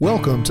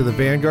Welcome to the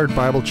Vanguard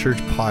Bible Church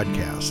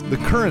podcast. The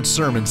current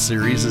sermon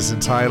series is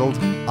entitled,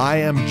 I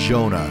Am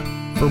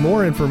Jonah. For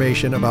more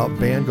information about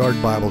Vanguard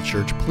Bible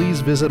Church,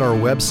 please visit our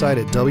website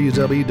at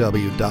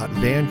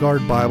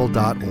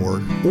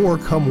www.vanguardbible.org or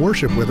come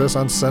worship with us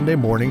on Sunday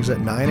mornings at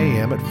 9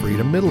 a.m. at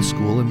Freedom Middle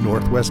School in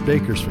Northwest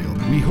Bakersfield.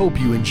 We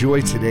hope you enjoy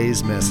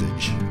today's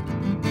message.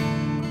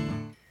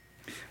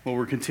 Well,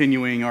 we're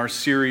continuing our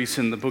series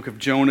in the book of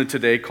Jonah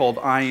today called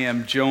I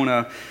Am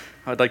Jonah.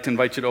 I'd like to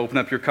invite you to open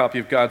up your copy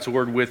of God's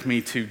Word with me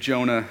to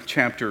Jonah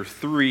chapter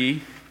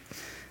 3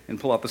 and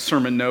pull out the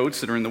sermon notes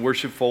that are in the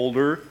worship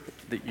folder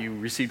that you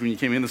received when you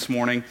came in this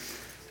morning.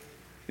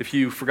 If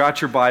you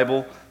forgot your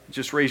Bible,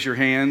 just raise your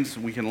hands.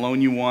 We can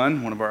loan you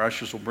one. One of our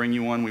ushers will bring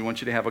you one. We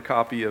want you to have a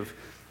copy of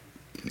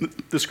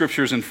the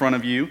scriptures in front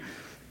of you.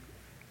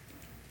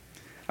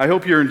 I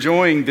hope you're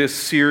enjoying this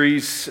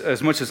series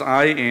as much as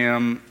I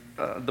am.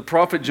 The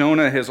prophet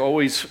Jonah has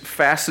always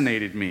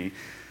fascinated me.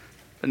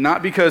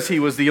 Not because he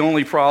was the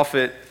only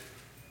prophet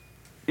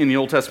in the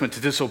Old Testament to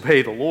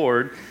disobey the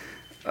Lord,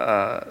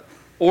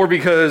 or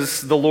because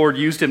the Lord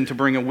used him to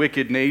bring a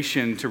wicked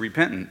nation to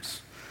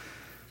repentance.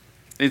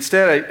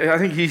 Instead, I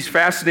think he's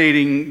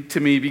fascinating to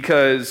me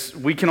because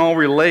we can all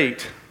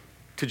relate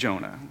to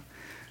Jonah.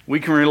 We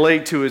can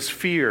relate to his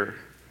fear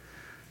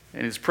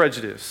and his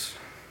prejudice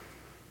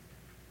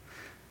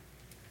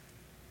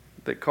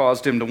that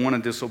caused him to want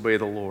to disobey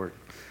the Lord.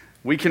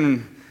 We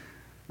can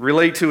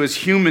relate to his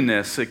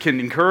humanness. It can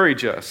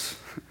encourage us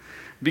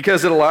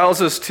because it allows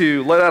us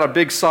to let out a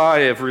big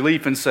sigh of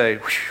relief and say,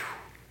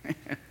 whew,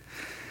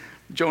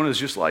 Jonah's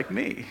just like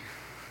me.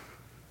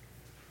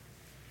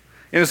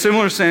 In a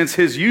similar sense,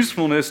 his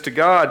usefulness to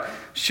God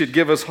should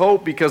give us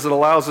hope because it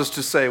allows us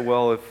to say,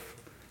 well,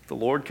 if the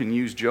Lord can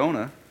use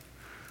Jonah,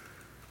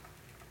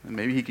 then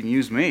maybe he can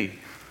use me.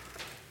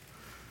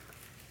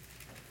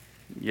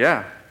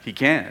 Yeah, he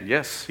can.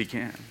 Yes, he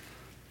can.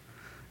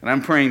 And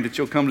I'm praying that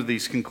you'll come to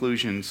these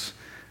conclusions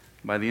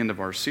by the end of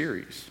our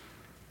series.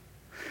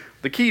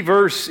 The key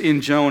verse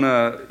in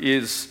Jonah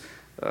is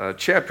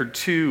chapter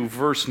 2,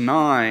 verse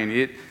 9.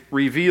 It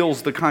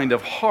reveals the kind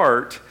of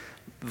heart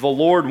the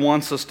Lord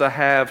wants us to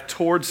have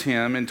towards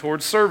Him and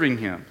towards serving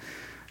Him.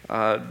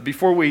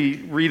 Before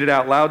we read it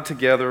out loud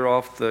together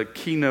off the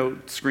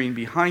keynote screen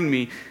behind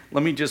me,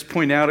 let me just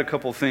point out a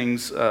couple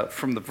things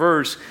from the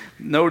verse.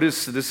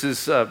 Notice this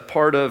is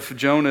part of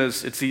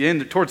Jonah's,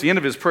 towards the end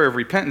of his prayer of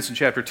repentance in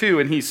chapter 2,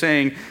 and he's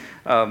saying,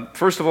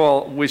 first of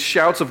all, with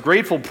shouts of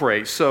grateful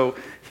praise. So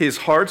his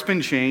heart's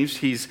been changed.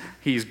 He's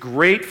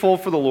grateful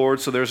for the Lord,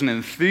 so there's an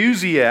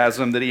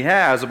enthusiasm that he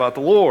has about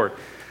the Lord,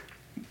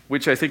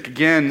 which I think,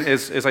 again,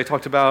 as I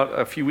talked about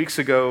a few weeks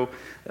ago,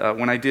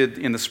 when I did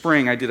in the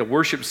spring, I did a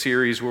worship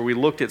series where we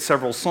looked at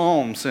several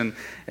psalms, and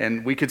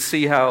we could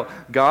see how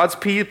God's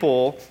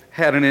people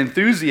had an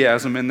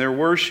enthusiasm in their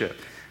worship.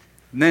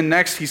 And then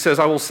next he says,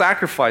 I will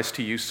sacrifice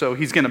to you. So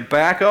he's going to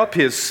back up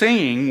his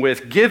singing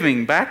with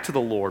giving back to the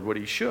Lord what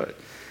he should.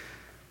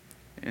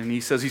 And he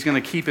says he's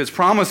going to keep his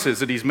promises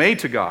that he's made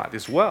to God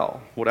as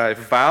well. What I've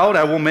vowed,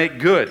 I will make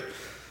good.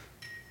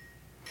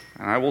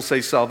 And I will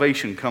say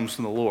salvation comes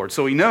from the Lord.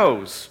 So he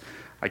knows,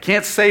 I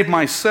can't save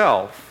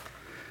myself.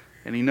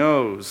 And he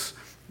knows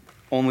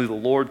only the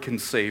Lord can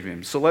save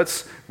him. So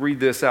let's read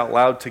this out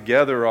loud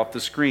together off the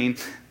screen.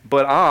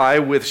 But I,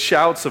 with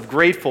shouts of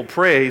grateful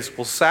praise,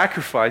 will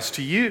sacrifice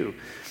to you.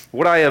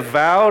 What I have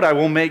vowed, I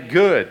will make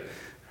good.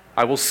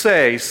 I will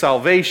say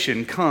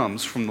salvation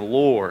comes from the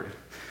Lord.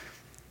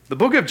 The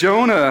book of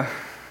Jonah,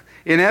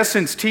 in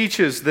essence,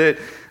 teaches that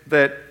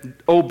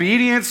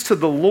obedience to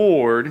the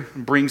Lord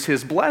brings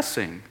his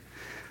blessing,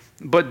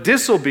 but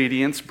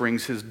disobedience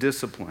brings his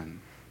discipline.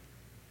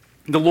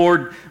 The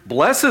Lord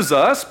blesses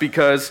us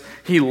because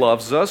he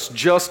loves us,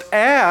 just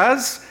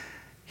as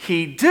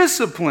he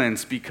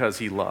disciplines because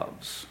he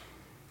loves.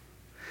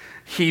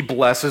 He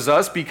blesses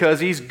us because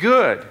he's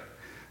good,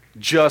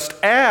 just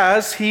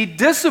as he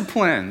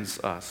disciplines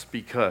us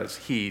because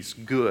he's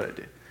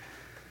good.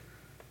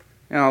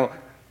 Now,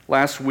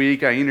 last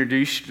week I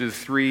introduced you to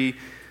three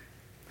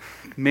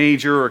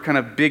major or kind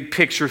of big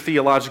picture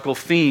theological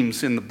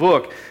themes in the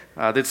book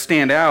that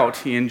stand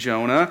out in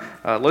Jonah.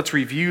 Let's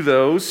review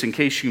those in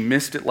case you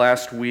missed it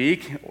last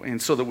week,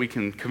 and so that we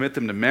can commit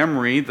them to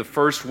memory. The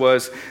first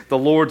was the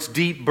Lord's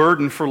deep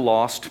burden for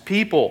lost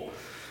people.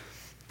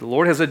 The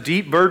Lord has a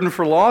deep burden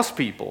for lost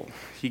people.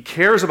 He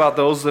cares about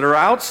those that are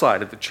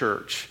outside of the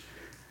church,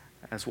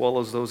 as well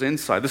as those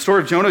inside. The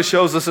story of Jonah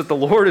shows us that the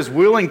Lord is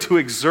willing to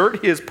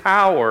exert his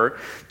power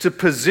to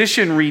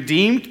position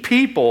redeemed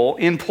people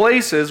in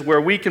places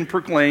where we can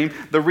proclaim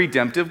the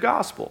redemptive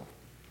gospel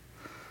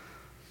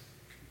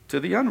to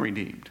the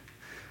unredeemed.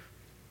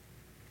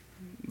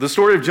 The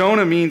story of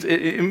Jonah means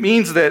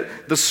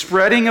that the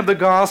spreading of the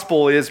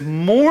gospel is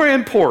more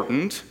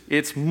important,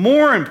 it's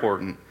more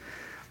important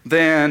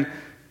than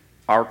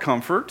our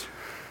comfort,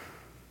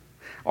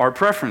 our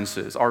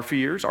preferences, our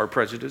fears, our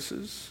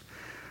prejudices,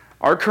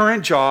 our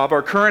current job,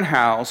 our current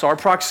house, our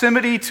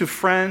proximity to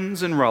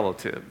friends and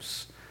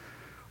relatives.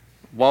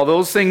 While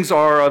those things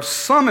are of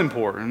some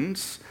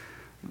importance,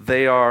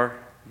 they are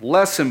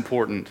less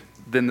important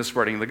than the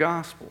spreading of the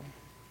gospel.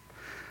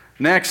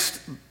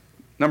 Next,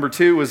 number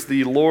 2 is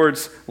the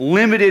Lord's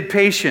limited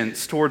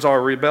patience towards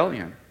our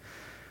rebellion.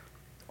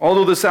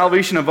 Although the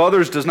salvation of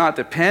others does not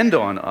depend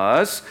on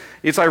us,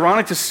 it's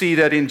ironic to see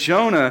that in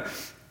Jonah,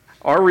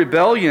 our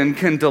rebellion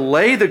can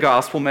delay the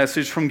gospel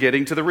message from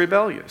getting to the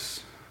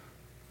rebellious.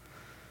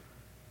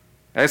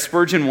 As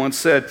Spurgeon once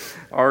said,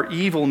 our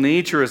evil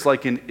nature is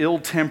like an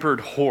ill-tempered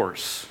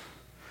horse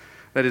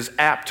that is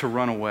apt to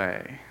run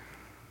away.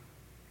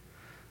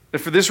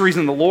 And for this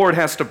reason, the Lord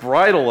has to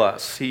bridle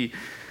us. He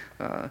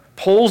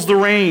pulls the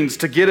reins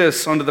to get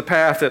us onto the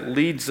path that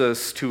leads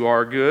us to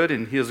our good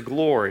and His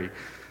glory.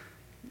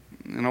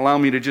 And allow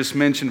me to just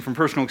mention from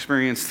personal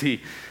experience, the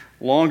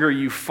longer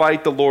you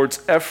fight the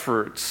Lord's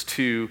efforts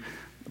to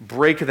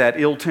break that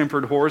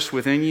ill-tempered horse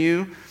within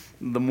you,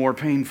 the more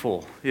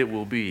painful it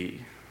will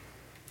be.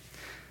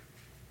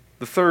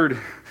 The third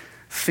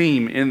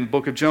theme in the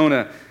book of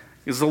Jonah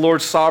is the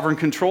Lord's sovereign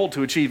control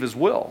to achieve His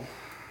will.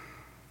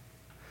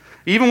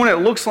 Even when it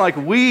looks like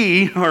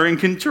we are in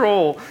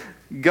control,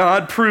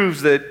 God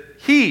proves that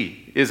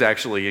He is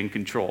actually in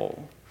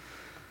control.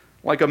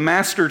 Like a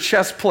master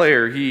chess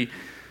player, He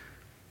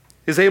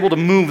is able to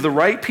move the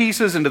right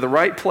pieces into the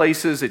right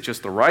places at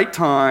just the right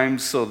time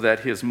so that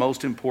His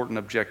most important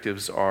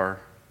objectives are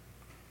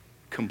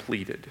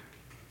completed.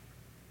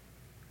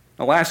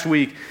 Now, last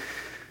week,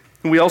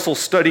 we also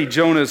studied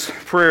Jonah's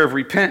prayer of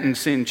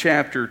repentance in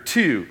chapter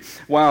 2.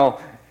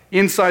 While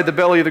inside the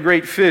belly of the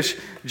great fish,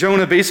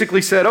 Jonah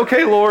basically said,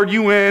 "Okay, Lord,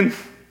 you win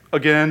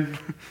again.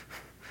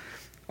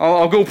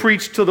 I'll go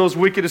preach to those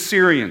wicked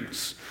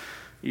Assyrians,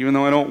 even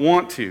though I don't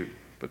want to,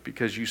 but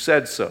because you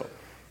said so."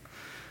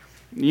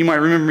 You might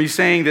remember me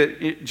saying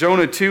that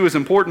Jonah 2 is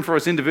important for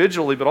us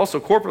individually, but also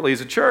corporately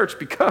as a church,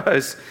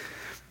 because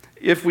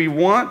if we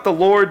want the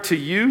Lord to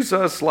use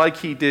us like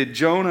He did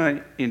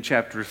Jonah in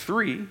chapter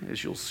 3,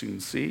 as you'll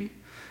soon see,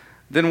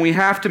 then we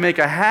have to make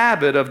a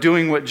habit of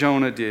doing what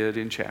Jonah did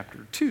in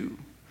chapter 2.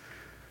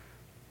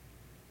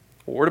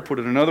 Or to put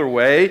it another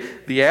way,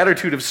 the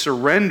attitude of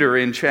surrender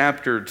in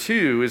chapter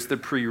 2 is the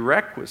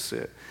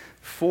prerequisite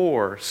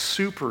for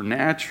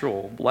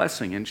supernatural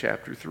blessing in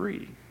chapter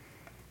 3.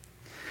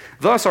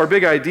 Thus, our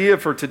big idea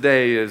for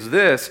today is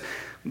this: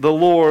 the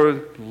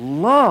Lord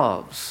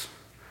loves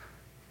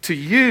to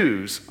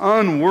use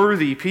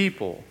unworthy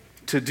people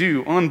to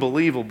do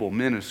unbelievable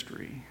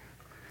ministry.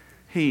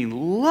 He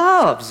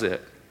loves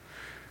it.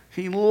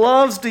 He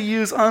loves to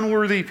use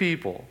unworthy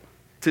people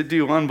to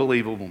do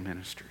unbelievable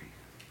ministry.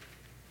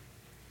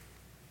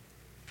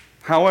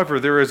 However,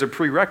 there is a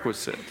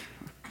prerequisite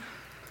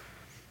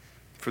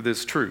for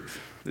this truth,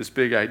 this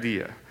big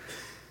idea.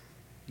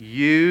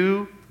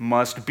 You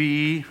must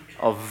be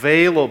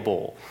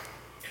available.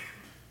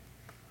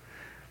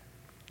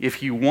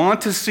 If you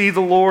want to see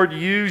the Lord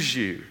use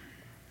you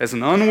as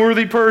an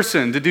unworthy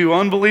person to do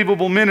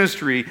unbelievable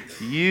ministry,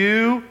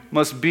 you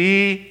must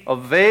be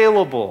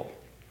available.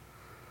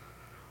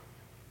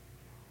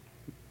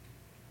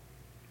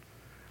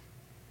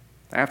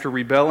 After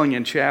rebelling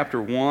in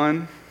chapter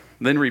 1,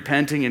 then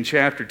repenting in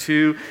chapter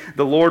 2,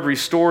 the Lord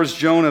restores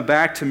Jonah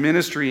back to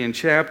ministry in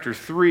chapter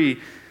 3.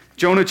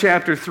 Jonah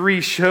chapter 3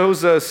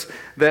 shows us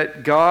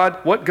that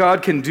what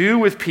God can do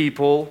with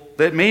people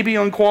that may be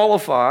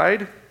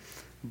unqualified,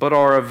 but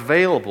are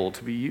available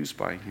to be used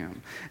by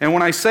Him. And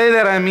when I say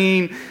that, I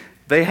mean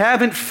they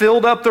haven't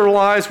filled up their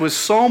lives with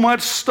so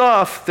much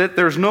stuff that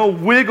there's no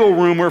wiggle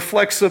room or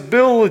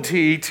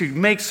flexibility to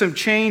make some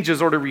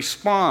changes or to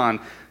respond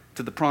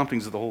to the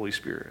promptings of the Holy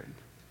Spirit.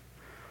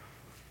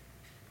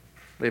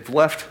 They've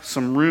left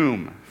some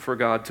room for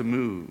God to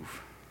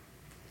move.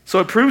 So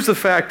it proves the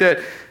fact that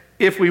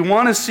if we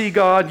want to see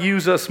God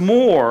use us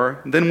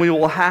more, then we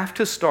will have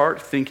to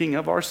start thinking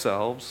of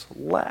ourselves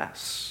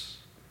less.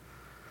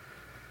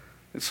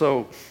 And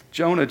so,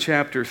 Jonah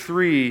chapter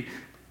 3,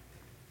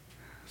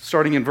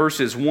 starting in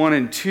verses 1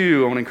 and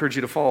 2, I want to encourage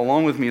you to follow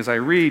along with me as I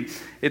read.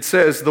 It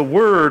says, "The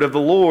word of the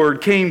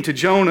Lord came to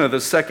Jonah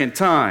the second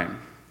time,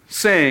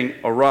 saying,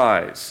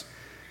 'Arise,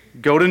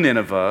 go to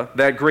Nineveh,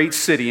 that great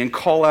city, and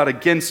call out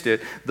against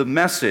it the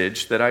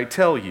message that I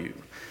tell you.'"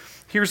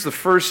 Here's the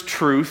first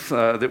truth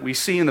that we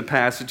see in the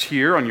passage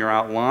here on your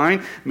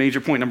outline.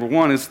 Major point number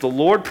 1 is the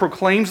Lord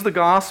proclaims the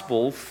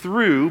gospel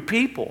through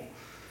people.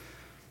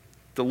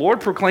 The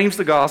Lord proclaims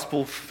the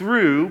gospel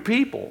through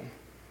people.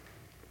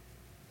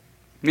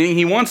 Meaning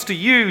He wants to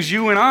use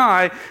you and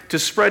I to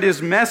spread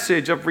His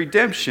message of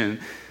redemption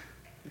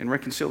and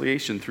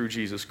reconciliation through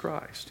Jesus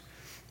Christ.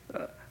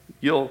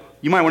 You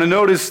might want to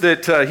notice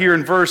that here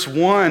in verse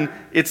 1,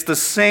 it's the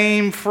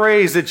same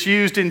phrase that's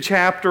used in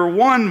chapter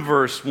 1,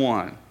 verse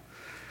 1.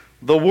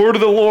 The word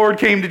of the Lord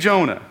came to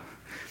Jonah.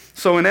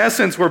 So in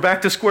essence, we're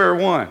back to square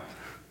one.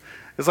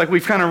 It's like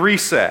we've kind of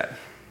reset.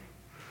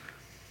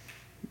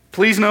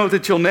 Please note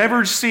that you'll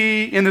never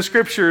see in the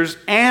Scriptures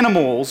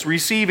animals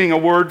receiving a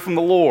word from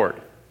the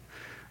Lord.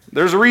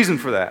 There's a reason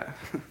for that.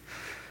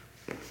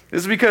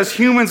 This is because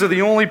humans are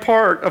the only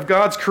part of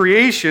God's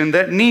creation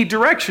that need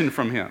direction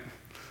from Him.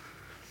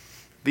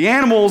 The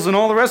animals and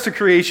all the rest of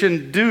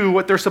creation do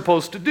what they're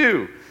supposed to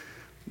do,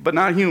 but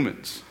not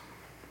humans.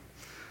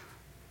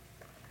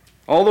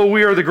 Although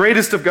we are the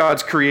greatest of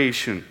God's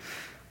creation,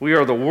 we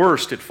are the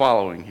worst at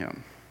following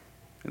him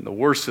and the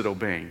worst at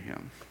obeying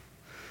him.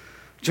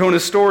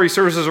 Jonah's story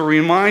serves as a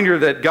reminder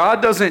that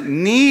God doesn't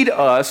need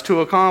us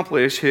to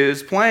accomplish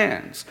his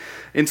plans.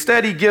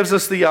 Instead, he gives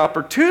us the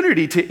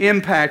opportunity to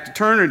impact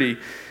eternity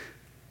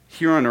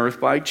here on earth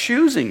by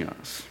choosing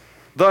us.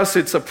 Thus,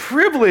 it's a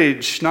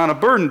privilege, not a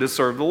burden, to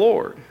serve the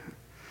Lord.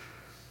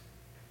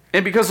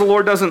 And because the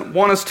Lord doesn't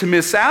want us to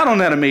miss out on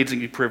that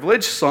amazing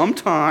privilege,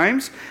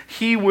 sometimes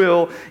he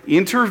will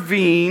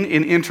intervene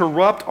and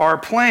interrupt our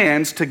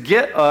plans to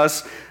get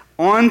us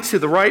onto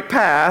the right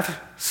path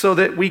so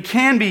that we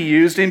can be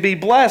used and be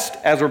blessed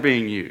as we're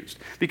being used.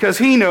 Because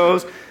he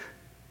knows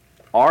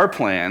our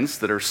plans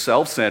that are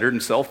self-centered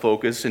and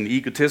self-focused and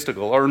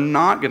egotistical are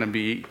not going to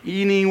be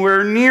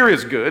anywhere near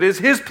as good as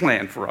his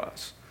plan for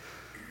us.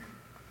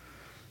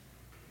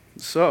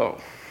 So,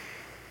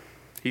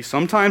 he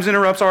sometimes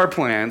interrupts our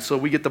plans so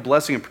we get the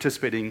blessing of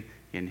participating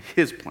in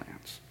his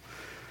plans.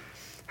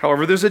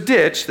 However, there's a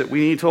ditch that we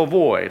need to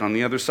avoid on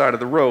the other side of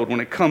the road when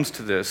it comes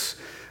to this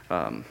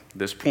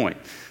point.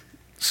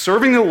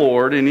 Serving the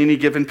Lord in any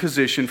given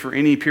position for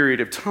any period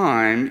of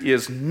time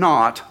is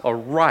not a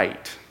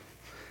right.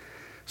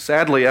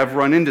 Sadly, I've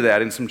run into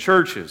that in some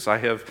churches. I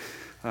have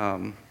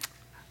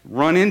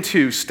run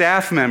into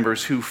staff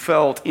members who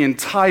felt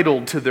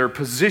entitled to their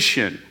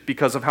position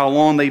because of how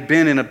long they've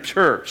been in a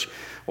church,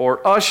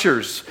 or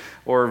ushers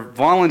or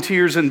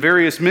volunteers in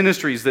various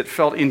ministries that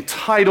felt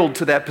entitled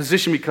to that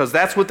position because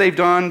that's what they've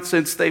done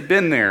since they've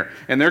been there,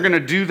 and they're going to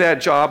do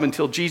that job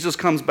until Jesus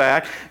comes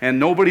back and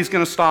nobody's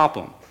going to stop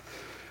them.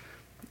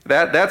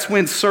 That's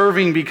when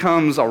serving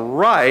becomes a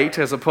right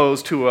as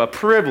opposed to a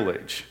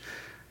privilege,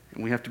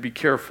 and we have to be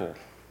careful.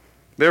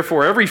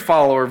 Therefore, every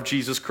follower of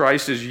Jesus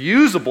Christ is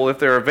usable if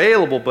they're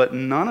available, but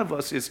none of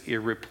us is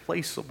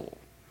irreplaceable.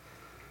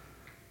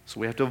 So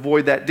we have to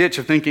avoid that ditch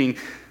of thinking,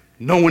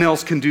 no one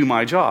else can do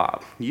my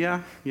job.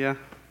 Yeah,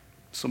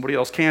 somebody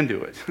else can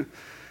do it.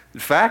 In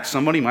fact,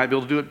 somebody might be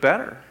able to do it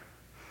better.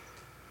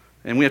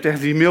 And we have to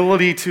have the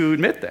humility to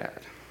admit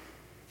that.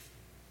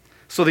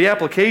 So the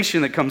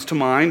application that comes to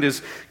mind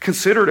is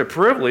consider it a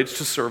privilege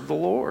to serve the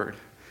Lord.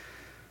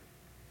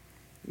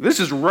 This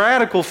is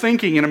radical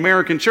thinking in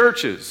American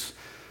churches,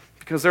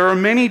 because there are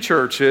many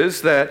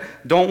churches that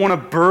don't want to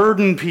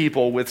burden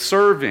people with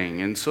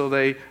serving, and so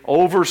they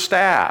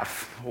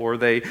overstaff, or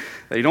they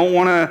don't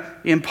want to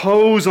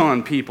impose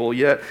on people.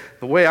 Yet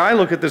the way I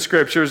look at the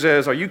scriptures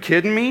is, are you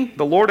kidding me?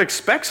 The Lord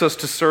expects us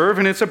to serve,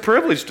 and it's a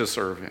privilege to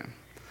serve him.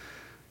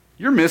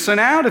 You're missing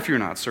out if you're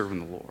not serving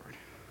the Lord.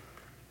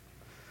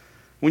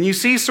 When you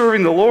see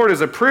serving the Lord as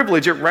a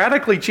privilege, it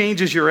radically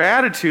changes your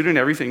attitude in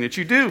everything that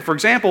you do. For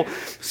example,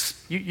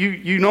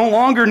 you no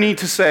longer need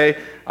to say,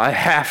 I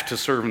have to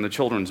serve in the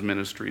children's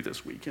ministry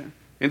this weekend.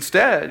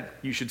 Instead,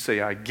 you should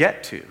say, I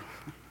get to.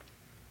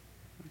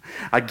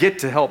 I get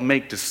to help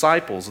make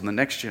disciples in the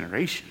next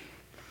generation.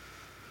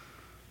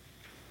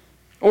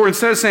 Or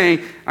instead of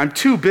saying, I'm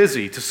too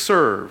busy to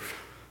serve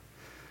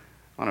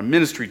on a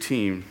ministry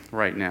team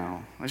right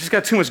now, I just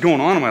got too much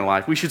going on in my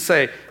life, we should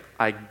say,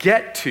 I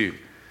get to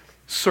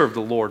serve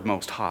the Lord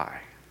Most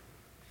High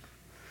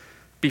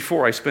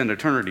before I spend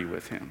eternity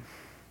with him.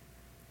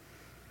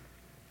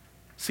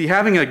 See,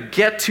 having a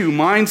get-to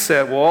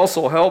mindset will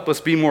also help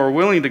us be more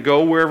willing to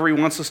go wherever he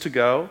wants us to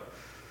go,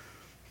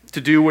 to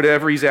do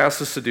whatever he's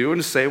asked us to do,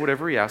 and to say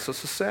whatever he asks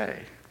us to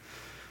say.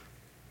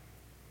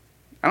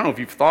 I don't know if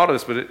you've thought of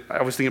this, but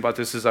I was thinking about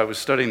this as I was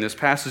studying this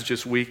passage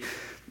this week.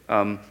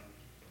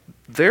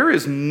 There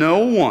is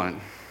no one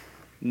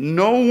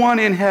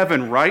in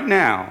heaven right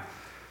now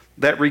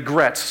that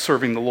regrets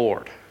serving the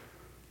Lord.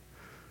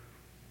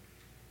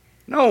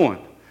 No one.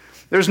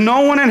 There's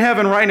no one in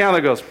heaven right now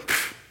that goes,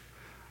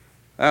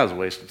 that was a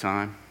waste of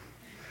time.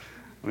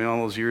 I mean, all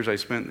those years I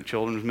spent in the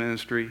children's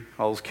ministry,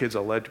 all those kids I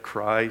led to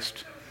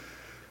Christ,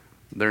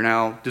 they're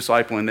now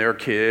discipling their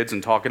kids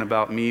and talking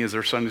about me as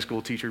their Sunday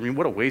school teacher. I mean,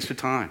 what a waste of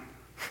time.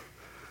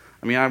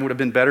 I mean, I would have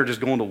been better just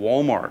going to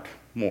Walmart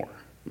more.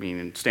 I mean,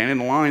 and standing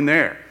in line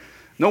there.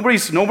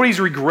 Nobody's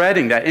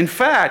regretting that. In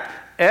fact,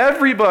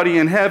 everybody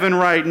in heaven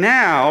right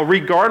now,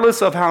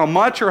 regardless of how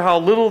much or how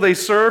little they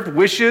served,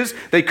 wishes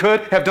they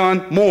could have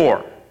done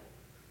more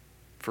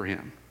for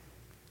him.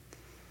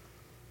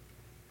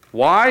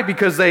 Why?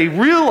 Because they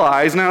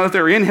realize now that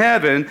they're in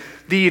heaven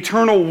the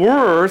eternal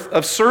worth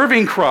of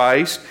serving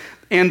Christ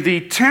and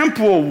the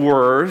temporal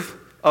worth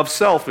of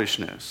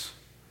selfishness.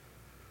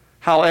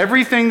 How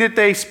everything that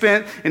they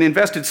spent and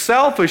invested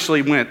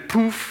selfishly went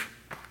poof,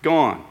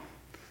 gone.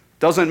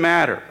 Doesn't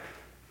matter.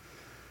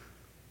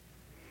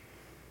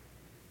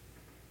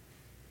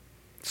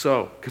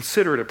 So,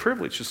 consider it a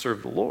privilege to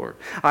serve the Lord.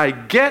 I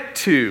get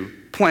to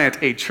plant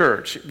a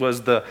church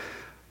was the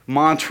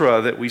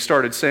mantra that we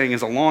started saying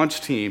as a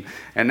launch team.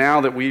 And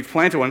now that we've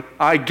planted one,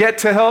 I get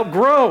to help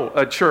grow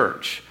a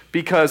church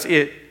because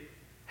it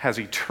has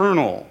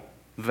eternal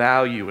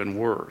value and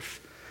worth.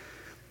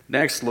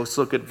 Next, let's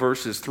look at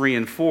verses 3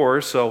 and 4.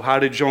 So how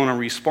did Jonah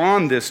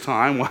respond this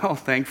time? Well,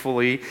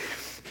 thankfully,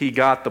 he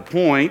got the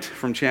point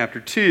from chapter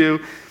 2.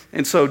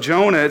 And so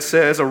Jonah, it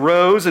says,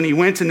 arose and he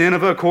went to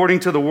Nineveh according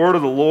to the word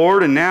of the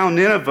Lord. And now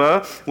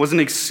Nineveh was an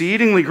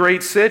exceedingly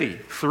great city,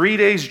 3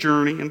 days'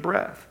 journey in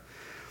breadth.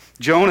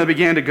 Jonah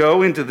began to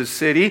go into the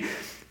city,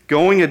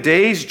 going a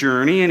day's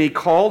journey, and he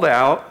called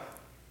out,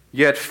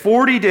 yet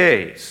 40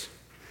 days,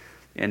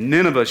 and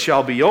Nineveh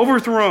shall be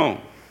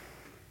overthrown.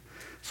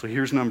 So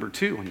here's number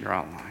 2 on your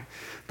outline.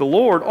 The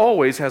Lord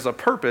always has a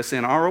purpose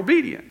in our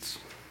obedience.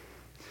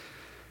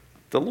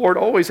 The Lord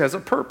always has a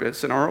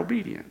purpose in our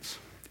obedience,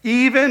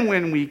 even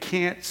when we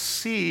can't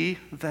see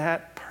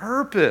that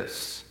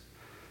purpose.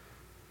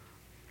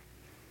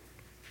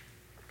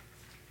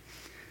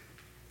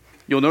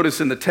 You'll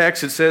notice in the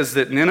text it says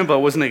that Nineveh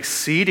was an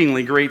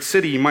exceedingly great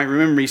city. You might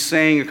remember me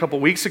saying a couple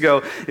weeks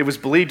ago it was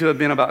believed to have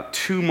been about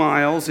 2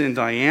 miles in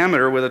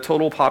diameter with a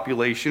total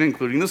population,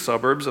 including the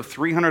suburbs, of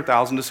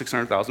 300,000 to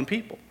 600,000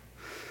 people.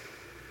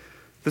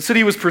 The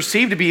city was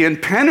perceived to be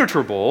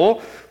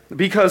impenetrable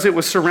because it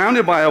was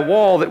surrounded by a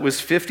wall that was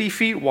 50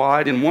 feet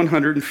wide and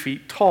 100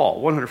 feet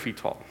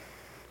tall.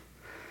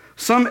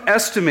 Some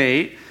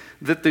estimate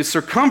that the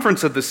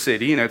circumference of the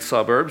city and its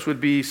suburbs would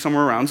be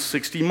somewhere around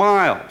 60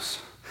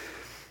 miles.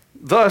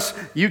 Thus,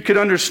 you could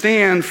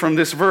understand from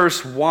this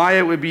verse why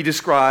it would be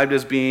described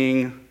as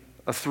being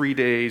a 3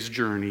 days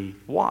journey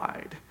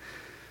wide,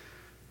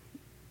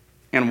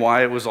 and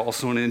why it was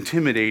also an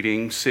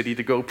intimidating city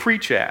to go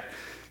preach at.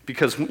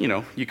 Because,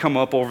 you come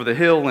up over the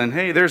hill and,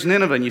 hey, there's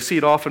Nineveh, and you see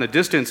it off in a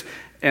distance,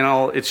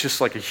 and it's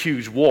just like a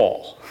huge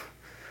wall.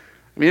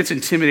 I mean, it's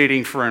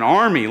intimidating for an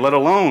army, let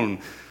alone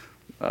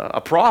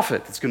a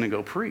prophet that's going to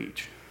go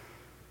preach.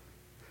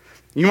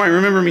 You might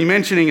remember me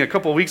mentioning a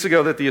couple of weeks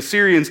ago that the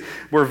Assyrians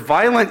were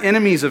violent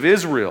enemies of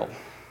Israel,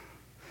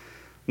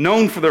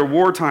 known for their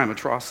wartime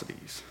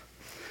atrocities.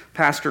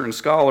 Pastor and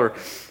scholar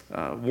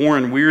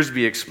Warren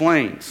Wiersbe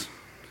explains.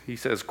 He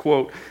says,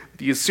 quote,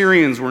 "The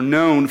Assyrians were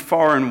known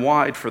far and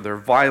wide for their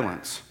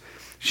violence,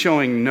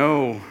 showing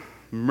no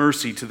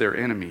mercy to their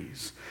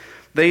enemies.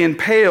 They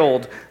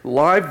impaled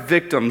live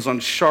victims on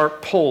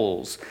sharp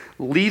poles,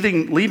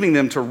 leaving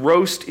them to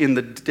roast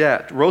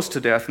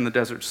to death in the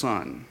desert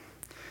sun.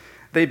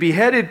 They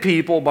beheaded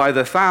people by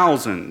the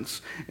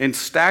thousands and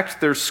stacked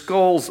their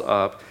skulls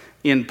up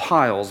in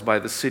piles by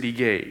the city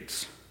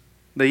gates.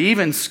 They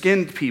even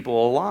skinned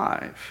people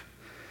alive.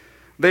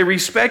 They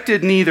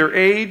respected neither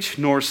age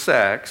nor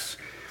sex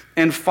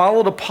and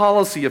followed a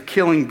policy of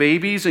killing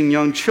babies and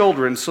young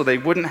children so they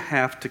wouldn't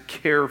have to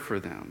care for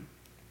them.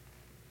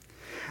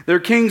 Their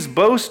kings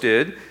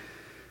boasted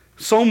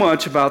so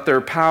much about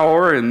their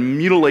power and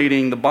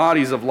mutilating the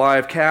bodies of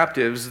live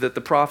captives that the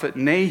prophet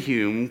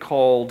Nahum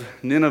called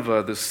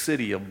Nineveh the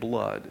city of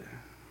blood.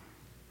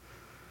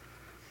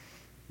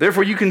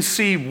 Therefore, you can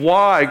see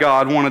why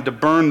God wanted to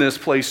burn this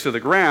place to the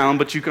ground,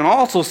 but you can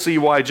also see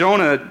why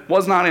Jonah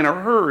was not in a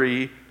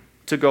hurry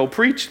to go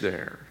preach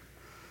there.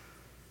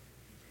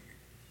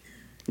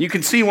 You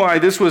can see why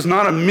this was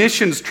not a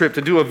missions trip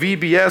to do a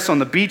VBS on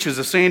the beaches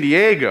of San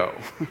Diego.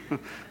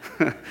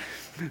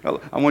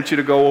 I want you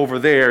to go over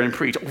there and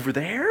preach. Over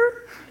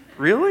there?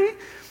 Really?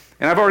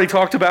 And I've already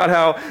talked about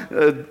how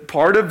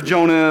part of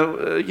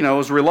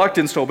Jonah's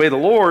reluctance to obey the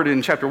Lord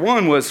in chapter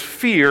 1 was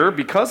fear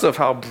because of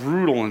how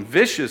brutal and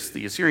vicious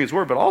the Assyrians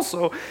were, but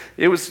also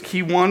he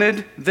didn't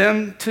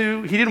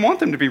want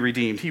them to be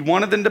redeemed. He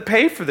wanted them to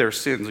pay for their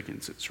sins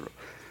against Israel.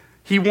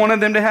 He wanted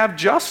them to have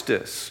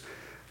justice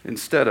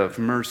instead of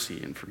mercy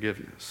and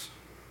forgiveness.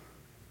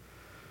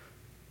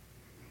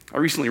 I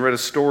recently read a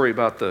story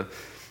about the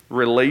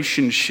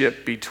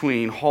relationship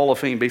between Hall of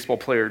Fame baseball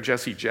player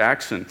Jesse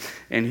Jackson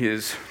and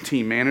his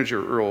team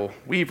manager Earl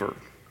Weaver.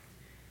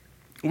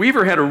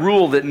 Weaver had a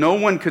rule that no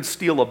one could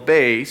steal a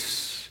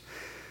base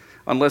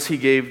unless he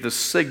gave the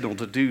signal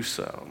to do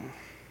so.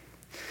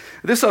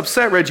 This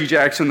upset Reggie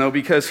Jackson, though,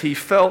 because he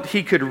felt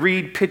he could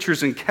read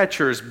pitchers and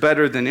catchers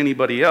better than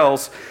anybody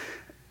else,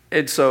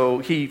 and so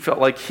he felt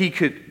like he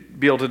could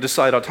be able to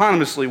decide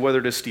autonomously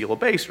whether to steal a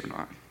base or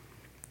not.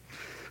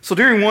 So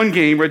during one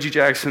game, Reggie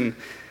Jackson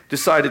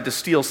decided to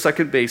steal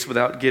second base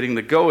without getting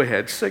the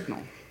go-ahead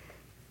signal.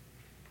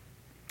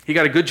 He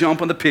got a good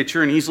jump on the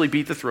pitcher and easily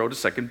beat the throw to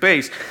second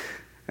base.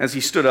 As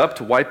he stood up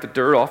to wipe the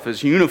dirt off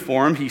his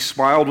uniform, he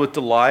smiled with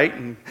delight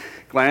and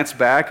glanced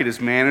back at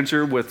his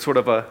manager with sort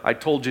of a, "I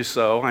told you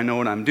so, I know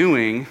what I'm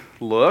doing"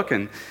 look.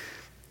 And,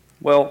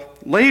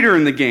 later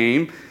in the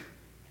game,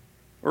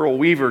 Earl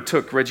Weaver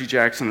took Reggie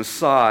Jackson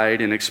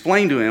aside and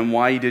explained to him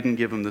why he didn't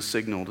give him the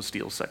signal to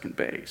steal second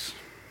base.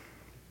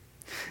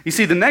 You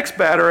see, the next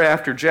batter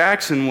after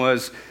Jackson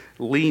was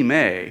Lee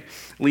May.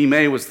 Lee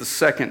May was the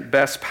second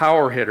best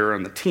power hitter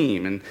on the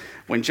team, and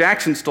when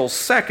Jackson stole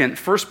second,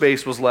 first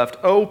base was left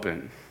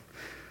open.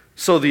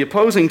 So the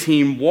opposing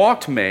team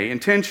walked May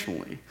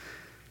intentionally.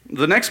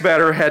 The next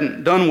batter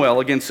hadn't done well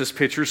against this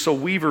pitcher, so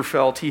Weaver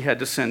felt he had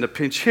to send a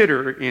pinch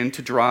hitter in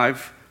to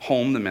drive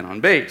home the men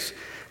on base.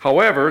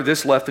 However,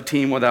 this left the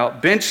team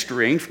without bench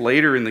strength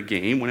later in the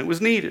game when it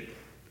was needed.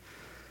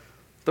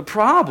 The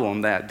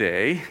problem that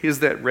day is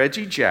that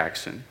Reggie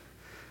Jackson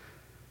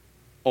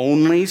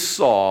only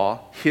saw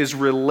his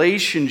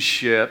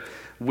relationship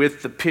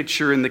with the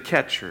pitcher and the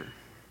catcher,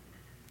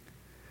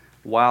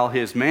 while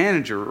his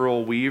manager,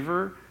 Earl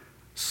Weaver,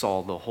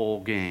 saw the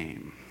whole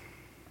game.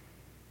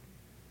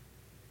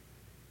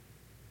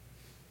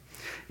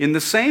 In the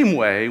same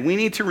way, we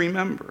need to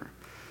remember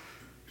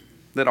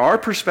that our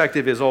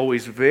perspective is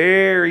always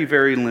very,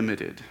 very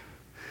limited,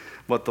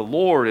 but the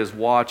Lord is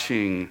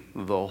watching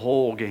the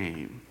whole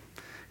game.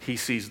 He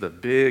sees the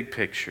big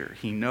picture.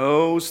 He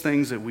knows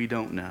things that we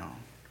don't know.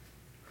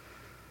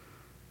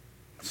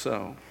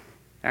 So,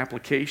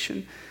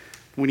 application,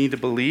 we need to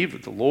believe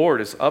that the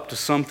Lord is up to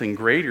something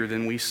greater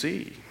than we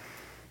see.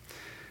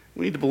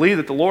 We need to believe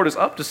that the Lord is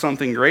up to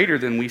something greater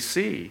than we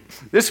see.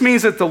 This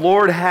means that the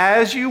Lord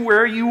has you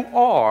where you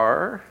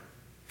are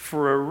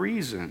for a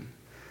reason.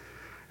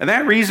 And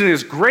that reason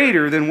is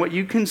greater than what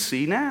you can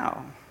see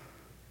now.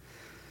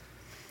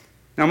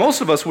 Now, most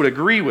of us would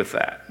agree with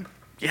that.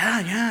 Yeah,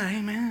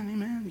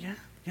 amen,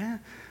 yeah.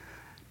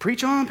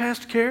 Preach on,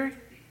 Pastor Cary.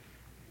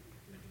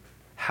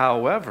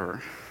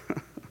 However,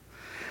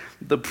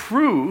 the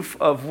proof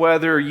of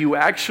whether you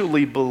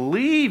actually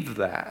believe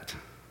that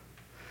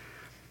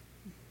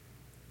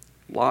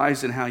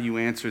lies in how you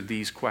answer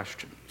these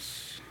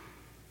questions.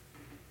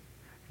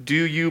 Do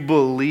you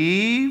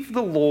believe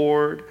the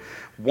Lord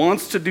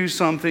wants to do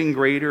something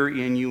greater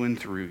in you and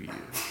through you?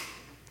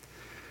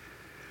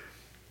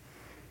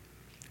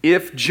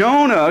 If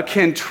Jonah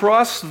can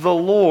trust the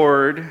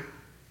Lord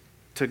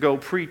to go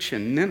preach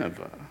in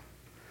Nineveh,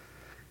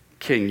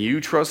 can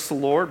you trust the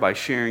Lord by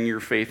sharing your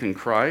faith in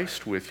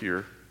Christ with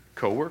your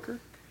coworker?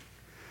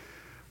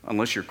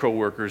 Unless your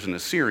coworker is an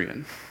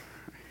Assyrian.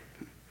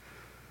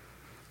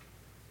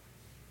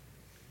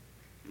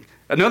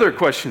 Another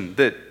question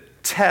that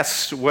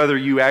tests whether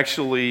you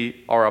actually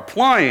are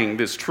applying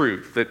this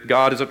truth, that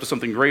God is up to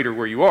something greater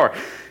where you are.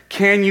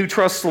 Can you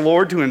trust the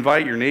Lord to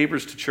invite your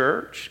neighbors to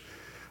church?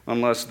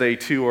 Unless they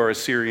too are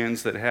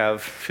Assyrians that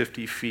have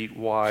 50 feet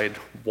wide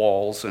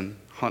walls and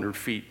 100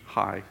 feet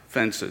high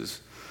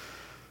fences.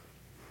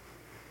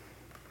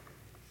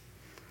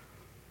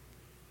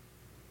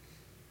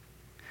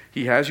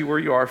 He has you where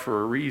you are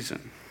for a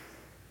reason.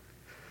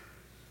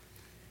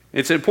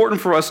 It's important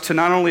for us to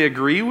not only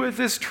agree with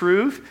this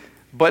truth,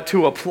 but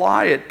to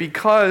apply it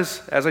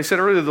because, as I said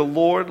earlier, the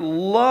Lord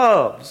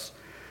loves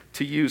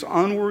to use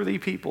unworthy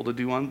people to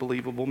do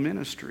unbelievable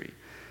ministry.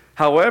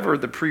 However,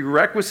 the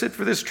prerequisite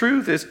for this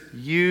truth is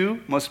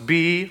you must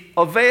be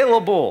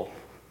available.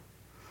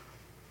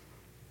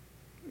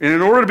 And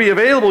in order to be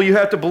available, you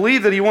have to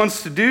believe that He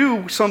wants to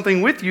do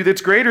something with you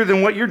that's greater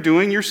than what you're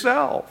doing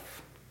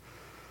yourself.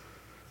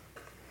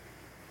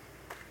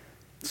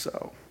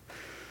 So,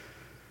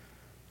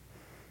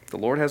 the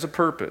Lord has a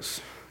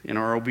purpose in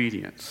our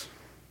obedience.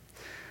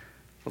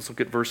 Let's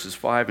look at verses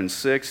 5 and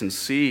 6 and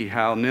see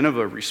how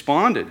Nineveh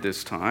responded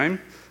this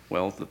time.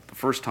 Well, the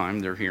first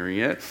time they're hearing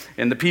it.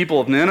 And the people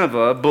of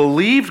Nineveh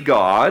believed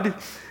God,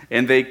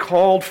 and they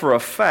called for a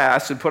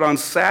fast and put on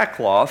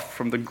sackcloth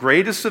from the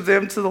greatest of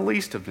them to the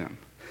least of them.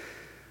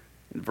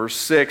 In verse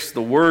 6,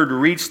 the word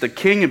reached the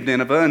king of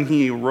Nineveh, and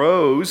he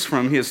rose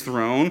from his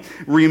throne,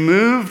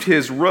 removed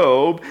his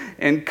robe,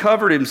 and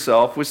covered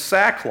himself with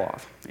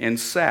sackcloth, and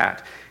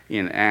sat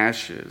in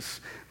ashes.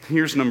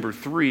 Here's number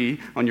 3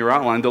 on your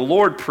outline. The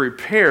Lord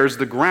prepares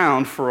the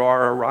ground for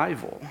our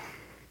arrival.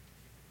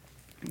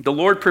 The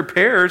Lord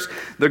prepares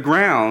the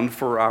ground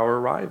for our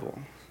arrival.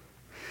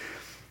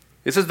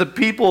 It says the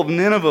people of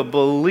Nineveh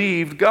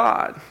believed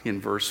God in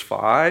verse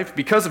 5.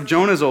 Because of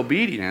Jonah's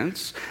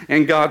obedience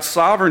and God's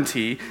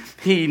sovereignty,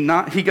 he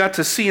got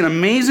to see an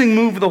amazing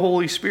move of the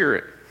Holy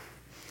Spirit.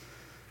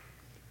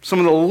 Some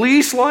of the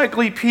least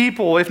likely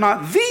people, if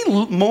not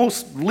the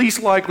most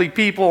least likely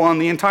people on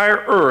the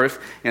entire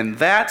earth in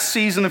that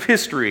season of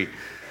history,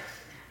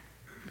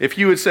 if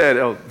you had said,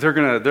 oh, they're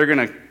going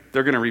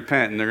to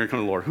repent and they're going to come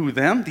to the Lord. Who,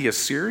 them? The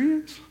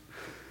Assyrians?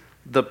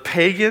 The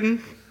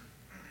pagan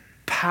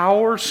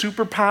power,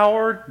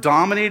 superpower,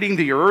 dominating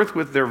the earth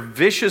with their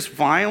vicious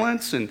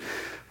violence and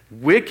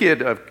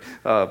wicked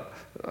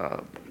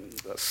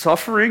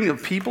suffering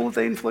of people that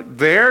they inflict.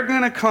 They're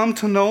going to come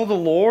to know the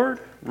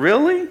Lord?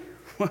 Really?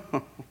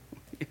 Well,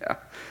 yeah.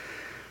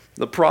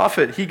 The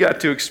prophet, he got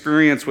to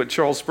experience what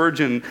Charles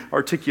Spurgeon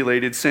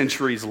articulated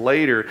centuries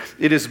later.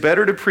 It is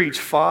better to preach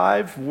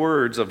 5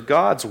 words of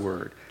God's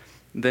word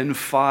than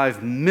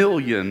 5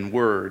 million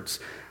words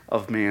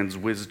of man's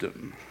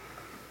wisdom.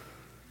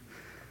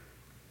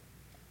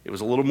 It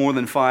was a little more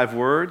than 5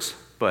 words,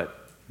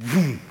 but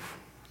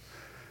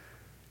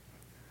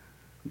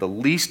the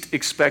least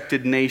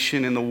expected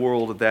nation in the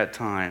world at that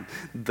time,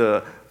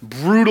 the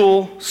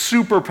brutal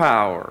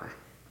superpower,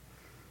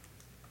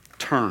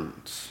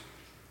 turns.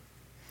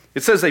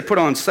 It says they put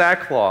on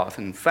sackcloth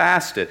and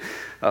fasted.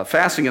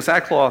 Fasting and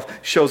sackcloth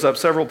shows up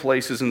several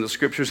places in the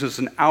scriptures as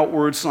an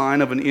outward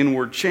sign of an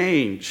inward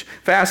change.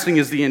 Fasting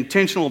is the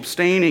intentional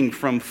abstaining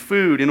from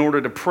food in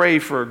order to pray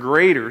for a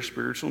greater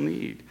spiritual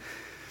need.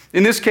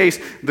 In this case,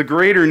 the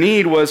greater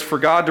need was for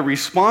God to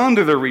respond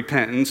to their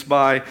repentance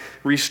by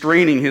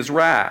restraining his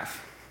wrath.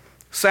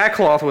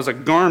 Sackcloth was a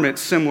garment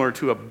similar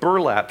to a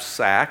burlap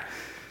sack.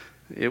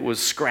 It was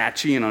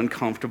scratchy and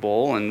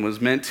uncomfortable and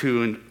was meant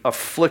to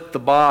afflict the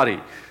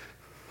body.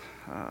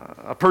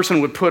 A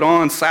person would put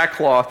on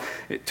sackcloth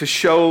to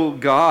show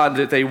God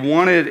that they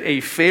wanted a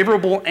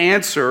favorable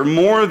answer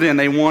more than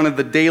they wanted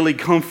the daily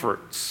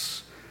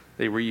comforts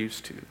they were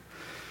used to.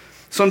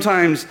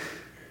 Sometimes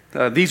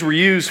these were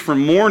used for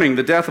mourning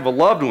the death of a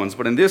loved one,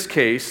 but in this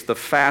case, the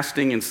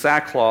fasting in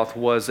sackcloth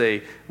was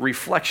a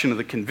reflection of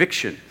the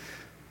conviction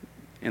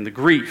and the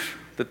grief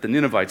that the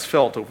Ninevites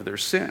felt over their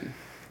sin.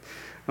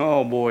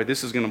 Oh boy,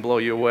 this is going to blow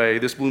you away.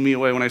 This blew me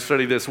away when I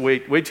studied this.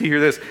 Wait till you hear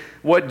this.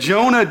 What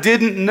Jonah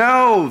didn't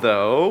know,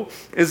 though,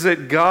 is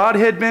that God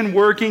had been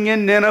working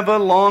in Nineveh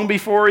long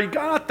before he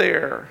got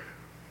there.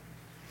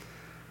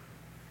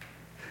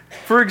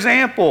 For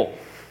example,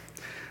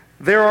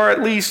 there are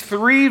at least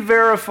 3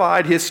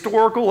 verified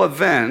historical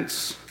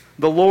events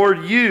the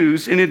Lord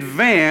used in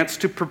advance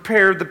to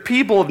prepare the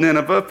people of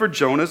Nineveh for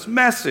Jonah's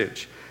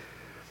message.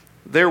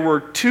 There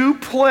were 2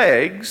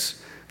 plagues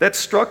that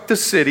struck the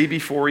city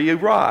before he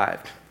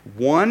arrived.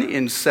 One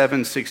in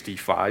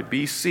 765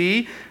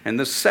 BC and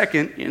the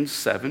second in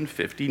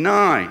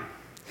 759.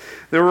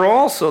 There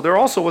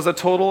also was a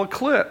total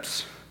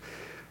eclipse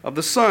of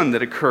the sun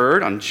that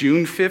occurred on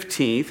June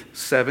 15th,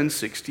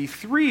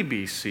 763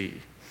 BC.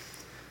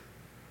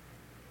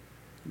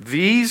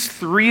 These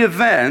 3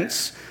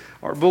 events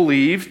are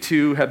believed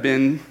to have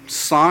been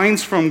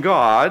signs from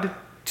God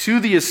to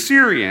the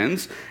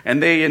Assyrians,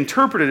 and they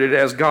interpreted it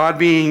as God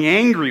being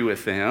angry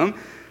with them,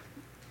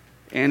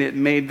 and it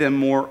made them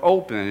more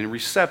open and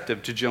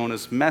receptive to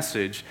Jonah's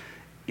message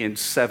in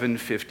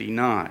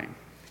 759.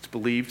 It's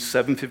believed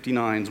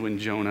 759 is when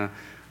Jonah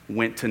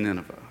went to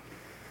Nineveh.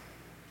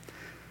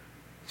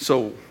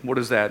 So what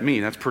does that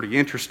mean? That's pretty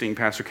interesting,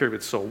 Pastor Cary,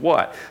 but so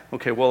what?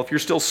 Okay, well, if you're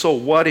still so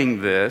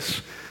whatting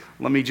this,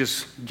 let me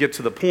just get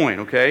to the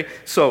point, okay?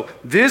 So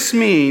this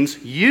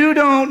means you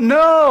don't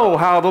know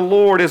how the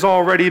Lord has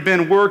already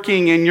been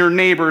working in your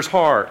neighbor's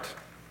heart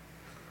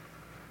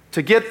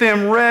to get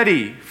them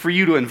ready for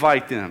you to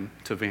invite them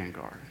to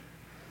Vanguard.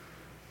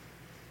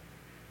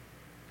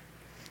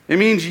 It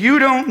means you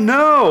don't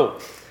know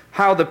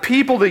how the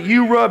people that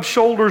you rub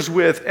shoulders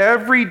with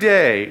every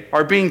day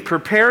are being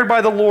prepared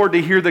by the Lord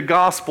to hear the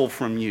gospel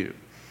from you.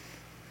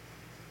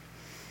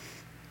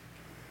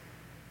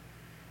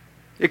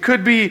 It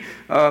could be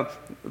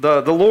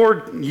the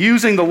Lord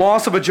using the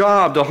loss of a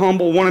job to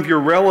humble one of your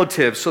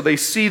relatives so they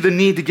see the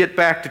need to get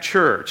back to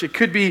church. It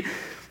could be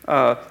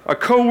a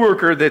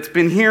coworker that's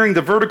been hearing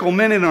the Vertical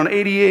Minute on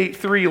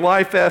 88.3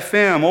 Life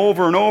FM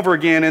over and over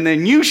again, and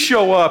then you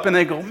show up and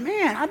they go,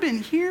 man, I've been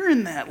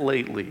hearing that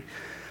lately.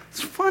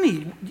 It's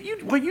funny,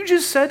 what you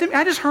just said to me,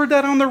 I just heard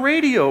that on the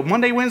radio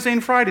Monday, Wednesday,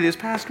 and Friday this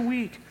past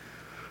week.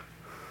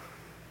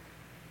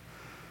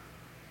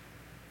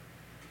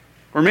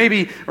 Or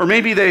maybe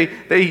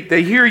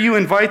they hear you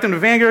invite them to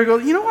Vanguard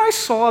and go, I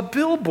saw a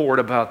billboard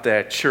about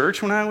that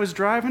church when I was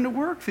driving to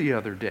work the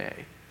other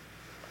day.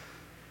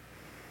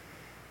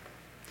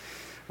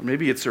 Or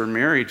maybe it's their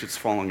marriage that's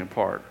falling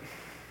apart.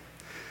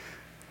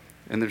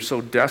 And they're so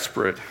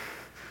desperate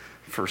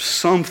for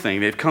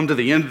something. They've come to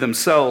the end of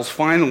themselves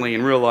finally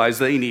and realize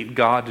they need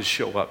God to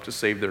show up to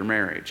save their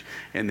marriage.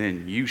 And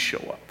then you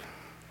show up.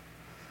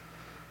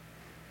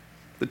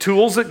 The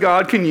tools that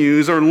God can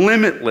use are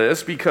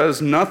limitless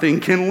because nothing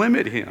can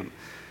limit him.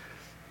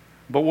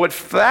 But what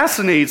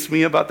fascinates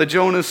me about the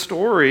Jonah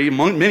story,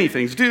 among many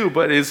things do,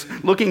 but is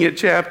looking at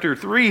chapter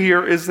 3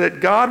 here, is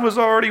that God was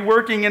already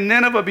working in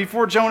Nineveh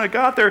before Jonah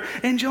got there,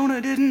 and Jonah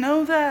didn't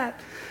know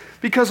that.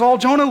 Because all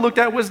Jonah looked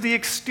at was the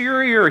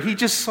exterior. He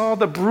just saw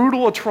the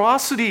brutal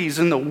atrocities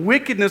and the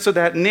wickedness of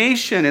that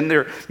nation and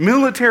their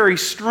military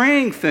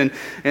strength and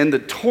the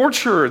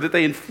torture that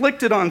they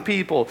inflicted on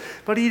people.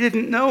 But he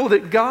didn't know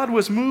that God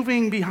was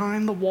moving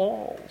behind the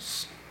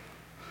walls.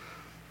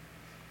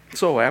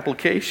 So,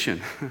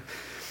 application.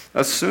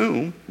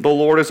 Assume the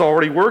Lord is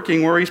already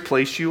working where he's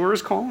placed you or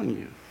is calling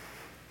you.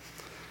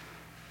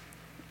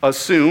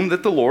 Assume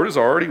that the Lord is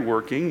already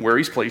working where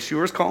he's placed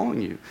you or is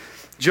calling you.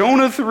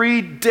 Jonah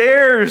 3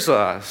 dares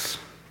us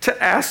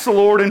to ask the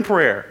Lord in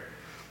prayer,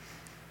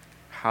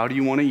 how do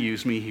you want to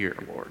use me here,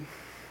 Lord?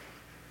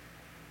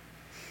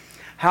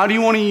 How do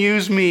you want to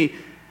use me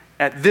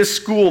at this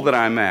school that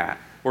I'm at,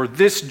 or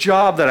this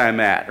job that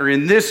I'm at, or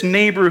in this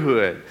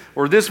neighborhood,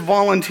 or this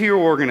volunteer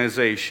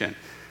organization?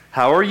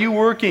 How are you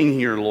working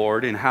here,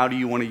 Lord, and how do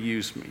you want to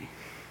use me?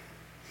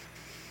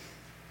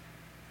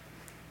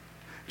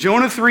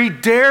 Jonah 3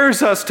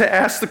 dares us to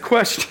ask the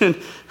question,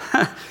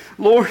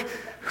 Lord,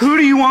 who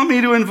do you want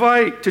me to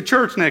invite to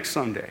church next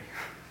Sunday?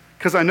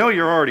 Because I know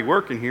you're already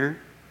working here.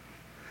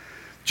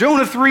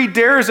 Jonah 3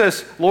 dares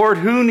us, Lord,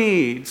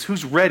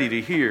 who's ready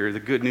to hear the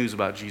good news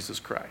about Jesus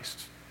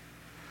Christ?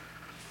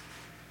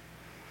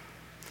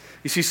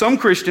 You see, some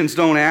Christians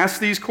don't ask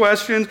these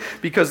questions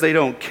because they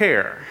don't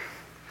care.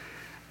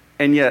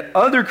 And yet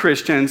other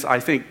Christians,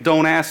 I think,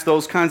 don't ask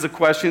those kinds of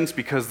questions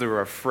because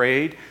they're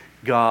afraid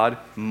God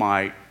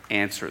might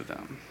answer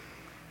them.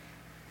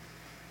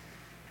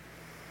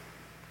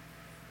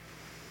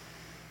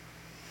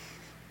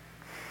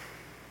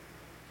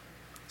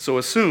 So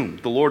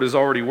assume the Lord is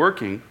already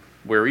working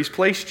where He's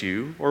placed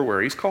you or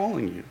where He's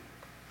calling you.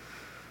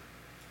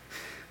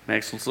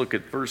 Next, let's look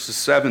at verses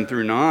 7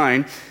 through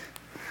 9.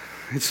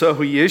 And so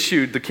he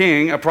issued, the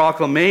king, a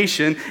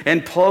proclamation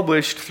and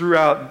published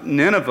throughout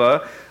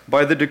Nineveh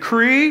by the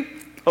decree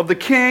of the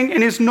king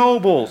and his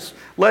nobles.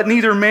 Let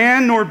neither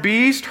man nor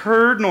beast,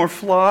 herd nor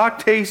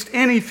flock taste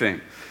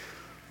anything.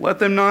 Let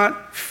them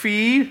not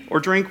feed or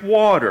drink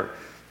water,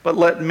 but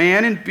let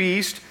man and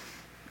beast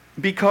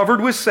be covered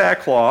with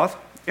sackcloth,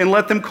 and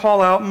let them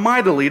call out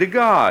mightily to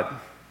God.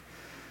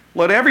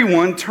 Let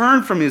everyone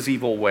turn from his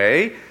evil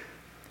way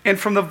and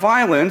from the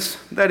violence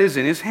that is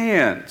in his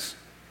hands.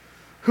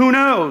 Who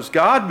knows?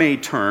 God may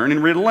turn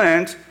and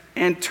relent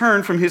and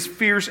turn from his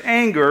fierce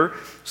anger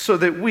so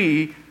that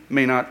we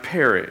may not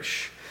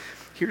perish.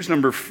 Here's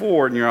number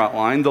 4 in your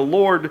outline. The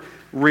Lord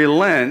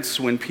relents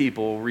when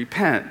people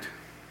repent.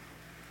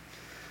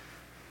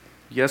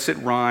 Yes, it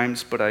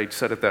rhymes, but I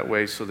said it that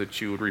way so that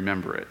you would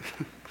remember it.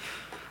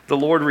 The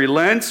Lord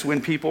relents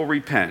when people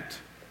repent.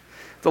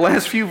 The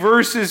last few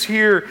verses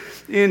here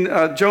in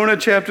Jonah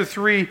chapter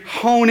 3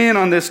 hone in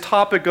on this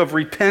topic of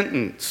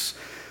repentance.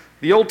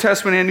 The Old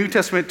Testament and New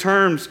Testament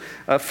terms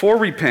for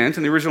repent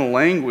in the original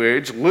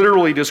language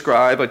literally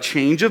describe a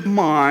change of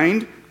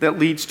mind that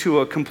leads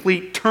to a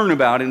complete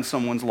turnabout in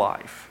someone's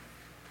life.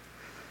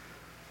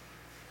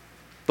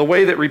 The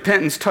way that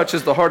repentance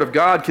touches the heart of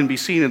God can be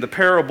seen in the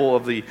parable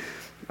of the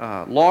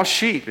lost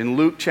sheep in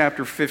Luke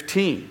chapter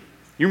 15.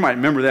 You might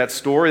remember that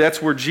story.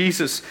 That's where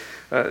Jesus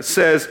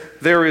says,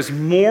 there is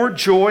more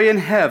joy in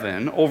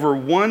heaven over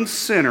one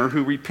sinner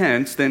who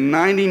repents than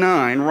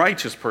 99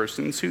 righteous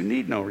persons who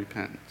need no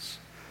repentance.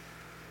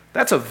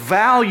 That's a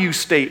value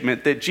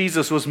statement that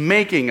Jesus was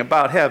making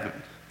about heaven.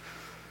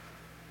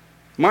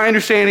 My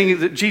understanding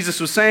that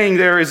Jesus was saying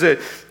there is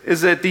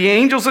that the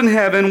angels in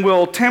heaven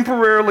will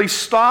temporarily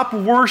stop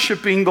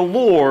worshiping the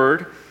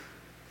Lord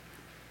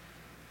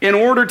in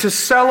order to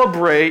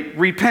celebrate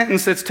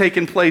repentance that's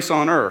taken place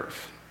on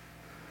earth,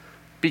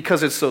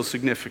 because it's so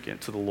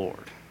significant to the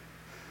Lord.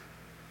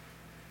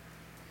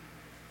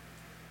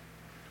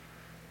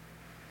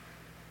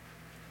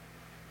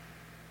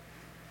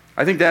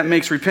 I think that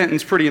makes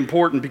repentance pretty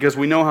important because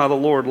we know how the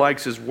Lord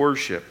likes His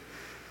worship.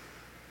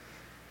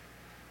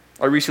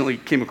 I recently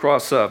came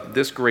across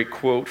this great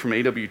quote from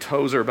A.W.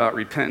 Tozer about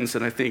repentance,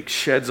 and I think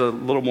sheds a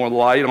little more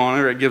light on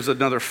it. It gives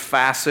another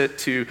facet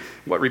to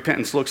what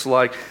repentance looks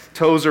like.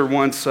 Tozer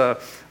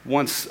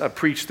once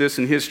preached this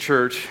in his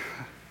church.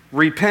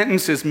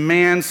 Repentance is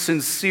man's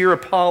sincere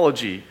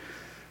apology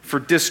for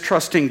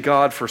distrusting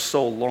God for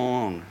so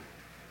long.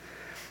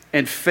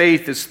 And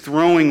faith is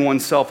throwing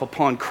oneself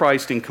upon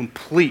Christ in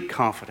complete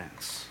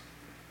confidence.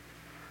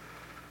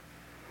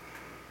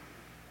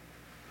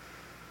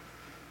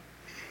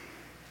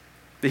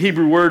 The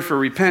Hebrew word for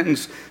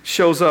repentance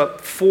shows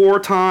up 4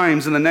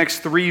 times in the next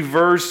 3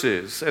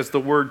 verses as the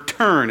word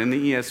turn in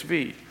the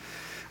ESV.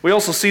 We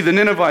also see the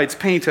Ninevites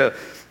paint a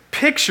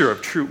picture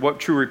of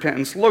what true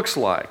repentance looks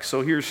like.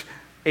 So here's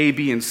A,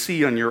 B, and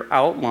C on your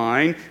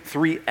outline,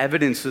 3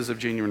 evidences of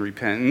genuine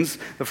repentance.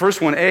 The first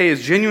one, A,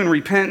 is genuine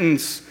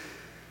repentance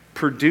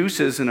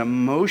produces an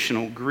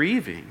emotional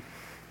grieving.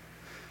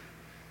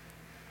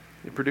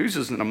 It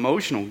produces an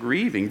emotional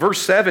grieving.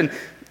 Verse 7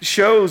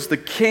 shows the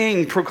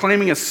king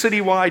proclaiming a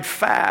citywide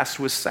fast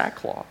with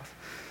sackcloth.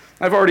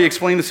 I've already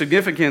explained the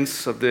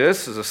significance of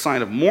this as a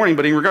sign of mourning,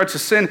 but in regards to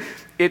sin,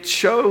 it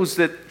shows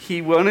that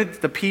he wanted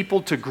the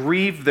people to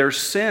grieve their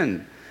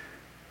sin,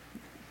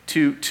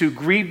 to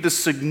grieve the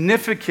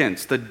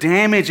significance, the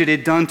damage it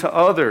had done to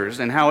others,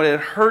 and how it had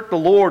hurt the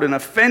Lord and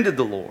offended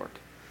the Lord.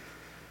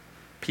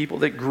 People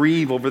that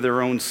grieve over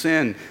their own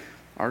sin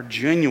are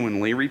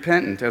genuinely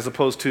repentant, as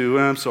opposed to,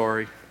 I'm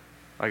sorry,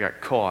 I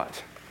got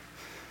caught.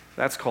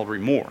 That's called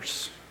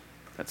remorse.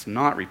 That's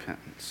not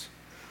repentance.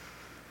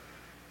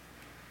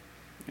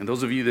 And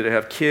those of you that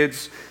have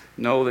kids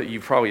know that you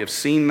probably have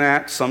seen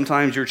that.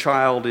 Sometimes your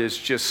child is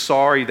just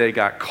sorry they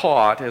got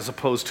caught as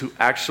opposed to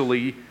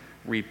actually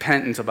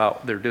repentant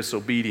about their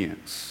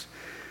disobedience.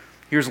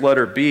 Here's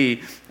letter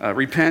B.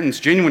 Repentance,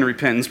 genuine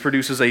repentance,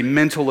 produces a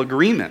mental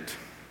agreement.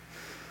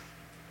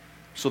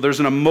 So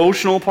there's an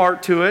emotional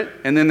part to it,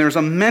 and then there's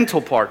a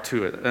mental part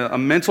to it, a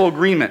mental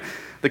agreement.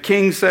 The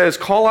king says,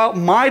 call out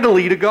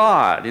mightily to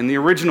God. In the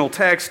original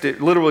text,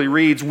 it literally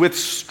reads, with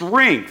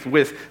strength,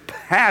 with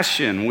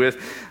passion,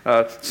 with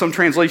some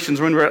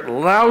translations render it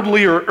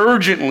loudly or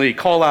urgently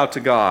call out to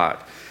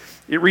God.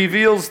 It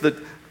reveals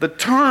the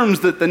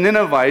terms that the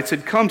Ninevites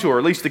had come to, or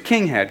at least the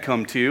king had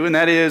come to, and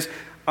that is,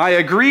 I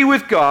agree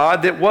with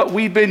God that what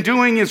we've been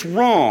doing is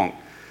wrong.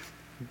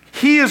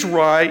 He is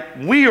right,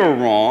 we are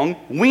wrong.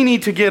 We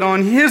need to get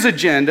on His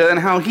agenda and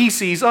how He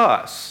sees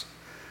us.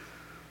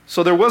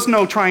 So there was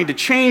no trying to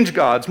change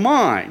God's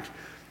mind.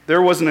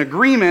 There was an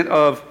agreement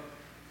of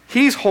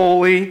He's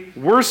holy,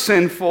 we're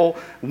sinful,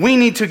 we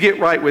need to get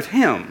right with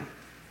him.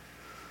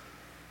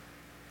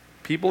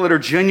 People that are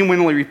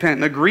genuinely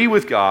repentant agree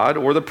with God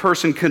or the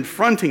person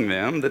confronting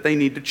them that they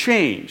need to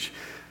change.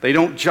 They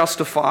don't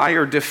justify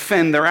or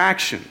defend their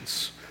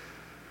actions.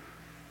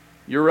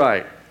 You're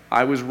right,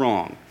 I was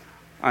wrong.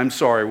 I'm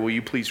sorry, will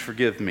you please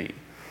forgive me?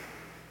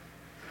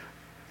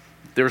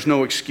 There's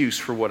no excuse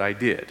for what I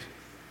did.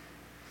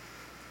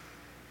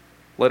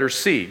 Letter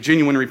C,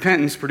 genuine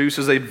repentance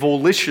produces a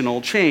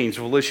volitional change.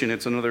 Volition,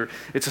 it's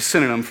a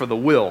synonym for the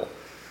will.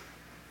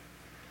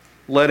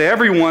 Let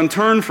everyone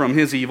turn from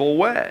his evil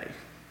way, it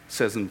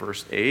says in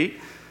verse 8.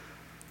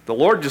 The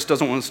Lord just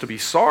doesn't want us to be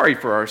sorry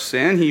for our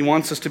sin. He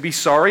wants us to be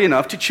sorry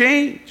enough to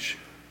change.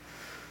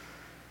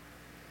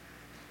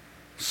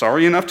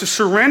 Sorry enough to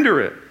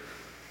surrender it.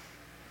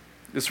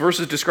 This verse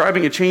is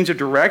describing a change of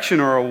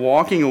direction or a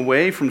walking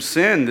away from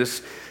sin.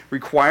 This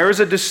requires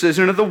a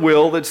decision of the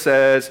will that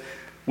says,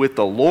 with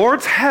the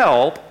Lord's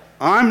help,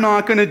 I'm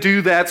not going to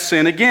do that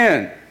sin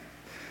again.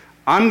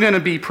 I'm going to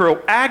be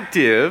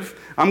proactive.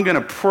 I'm going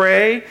to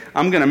pray.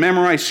 I'm going to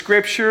memorize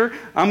Scripture.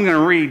 I'm going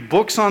to read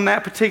books on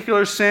that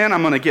particular sin.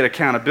 I'm going to get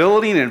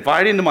accountability and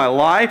invite into my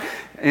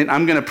life. And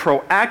I'm going to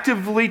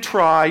proactively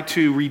try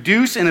to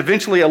reduce and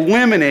eventually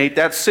eliminate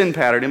that sin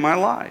pattern in my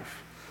life.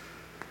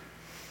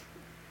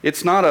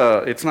 It's not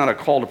a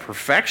call to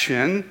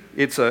perfection.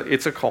 It's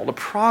a call to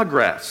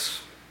progress.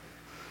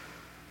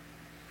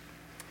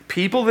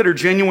 People that are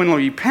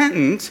genuinely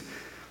repentant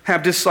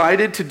have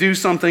decided to do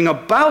something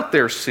about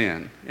their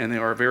sin, and they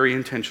are very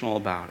intentional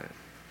about it.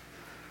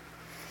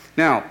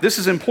 Now, this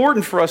is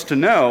important for us to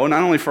know,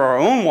 not only for our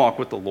own walk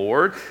with the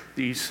Lord,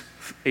 these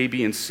A,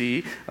 B, and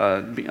C,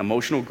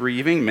 emotional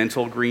grieving,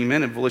 mental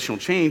agreement, and volitional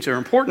change are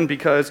important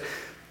because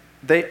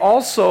they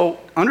also,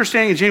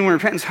 understanding genuine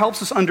repentance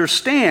helps us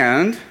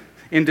understand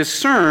and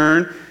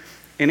discern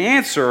and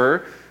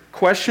answer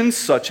questions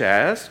such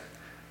as,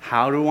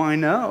 how do I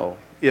know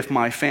if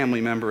my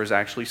family member is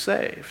actually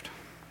saved?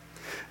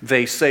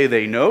 They say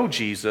they know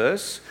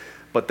Jesus,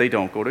 but they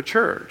don't go to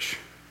church,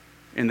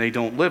 and they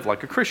don't live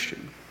like a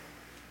Christian.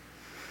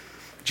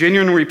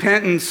 Genuine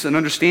repentance and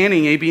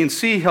understanding A, B, and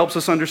C helps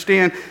us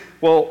understand,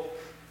 well,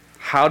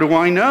 how do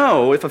I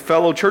know if a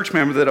fellow church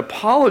member that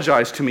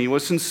apologized to me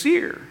was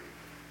sincere?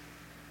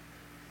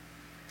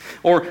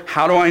 Or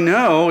how do I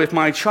know if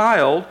my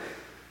child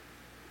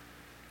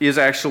is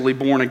actually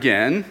born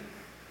again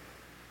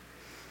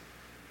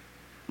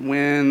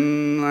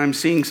when I'm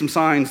seeing some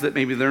signs that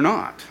maybe they're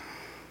not?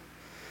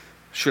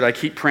 Should I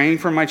keep praying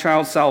for my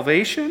child's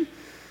salvation,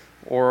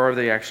 or are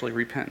they actually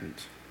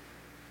repentant?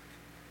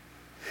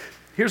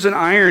 Here's an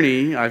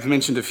irony. I've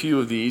mentioned a few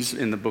of these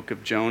in the book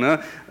of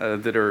Jonah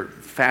that are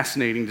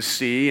fascinating to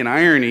see. An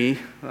irony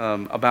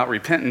about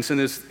repentance, and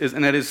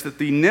that is that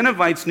the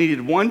Ninevites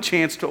needed one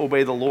chance to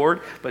obey the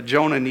Lord, but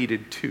Jonah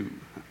needed two.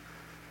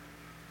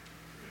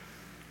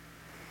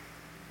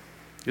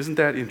 Isn't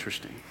that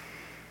interesting?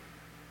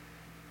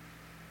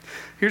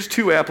 Here's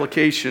two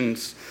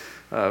applications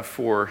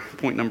for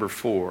point number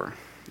 4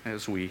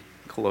 as we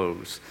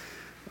close.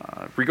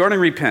 Regarding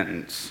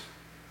repentance,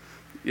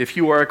 if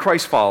you are a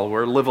Christ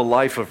follower, live a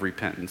life of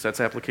repentance. That's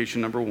application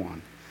number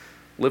 1.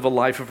 Live a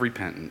life of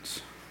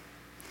repentance.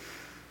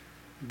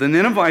 The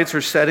Ninevites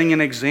are setting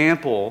an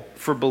example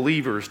for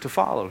believers to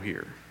follow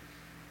here,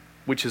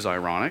 which is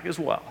ironic as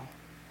well.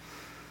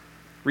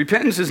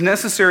 Repentance is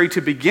necessary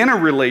to begin a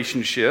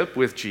relationship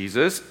with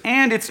Jesus,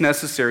 and it's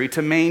necessary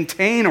to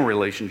maintain a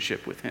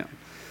relationship with him.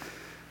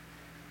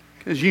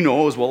 Because you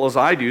know as well as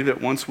I do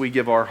that once we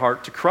give our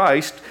heart to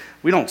Christ,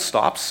 we don't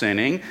stop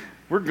sinning.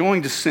 We're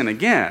going to sin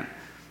again.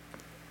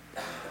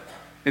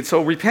 And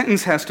so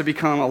repentance has to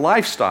become a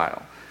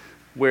lifestyle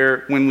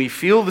where when we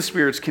feel the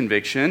Spirit's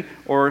conviction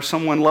or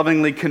someone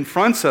lovingly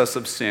confronts us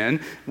of sin,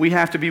 we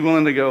have to be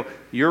willing to go,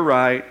 you're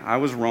right, I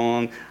was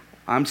wrong,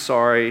 I'm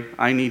sorry,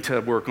 I need to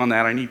work on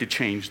that, I need to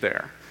change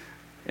there.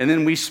 And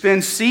then we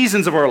spend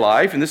seasons of our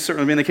life, and this has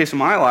certainly been the case in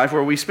my life,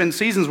 where we spend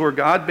seasons where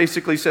God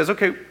basically says,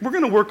 okay, we're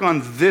going to work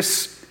on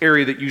this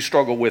area that you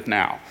struggle with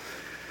now.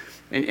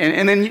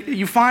 And then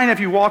you find if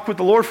you walk with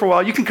the Lord for a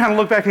while, you can kind of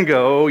look back and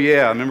go, oh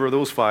yeah, I remember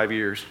those 5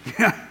 years.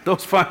 Yeah,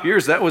 those 5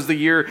 years, that was the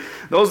year,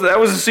 that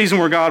was the season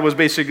where God was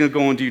basically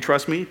going, do you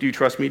trust me? Do you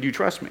trust me? Do you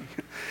trust me?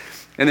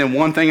 And then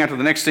one thing after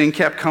the next thing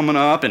kept coming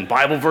up, and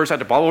Bible verse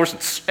after Bible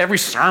verse, every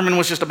sermon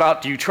was just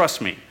about, do you trust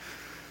me?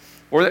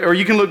 Or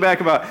you can look back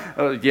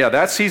about, yeah,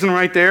 that season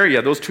right there,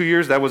 yeah, those 2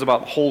 years, that was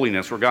about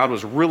holiness, where God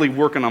was really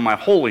working on my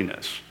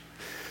holiness.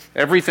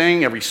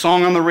 Everything, every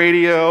song on the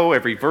radio,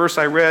 every verse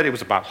I read, it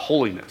was about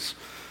holiness.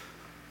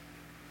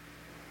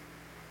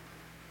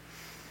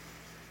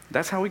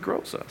 That's how he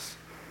grows us.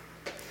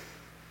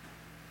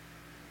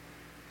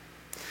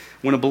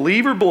 When a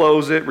believer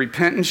blows it,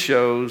 repentance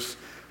shows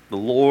the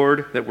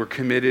Lord that we're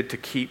committed to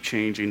keep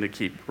changing, to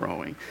keep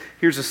growing.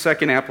 Here's a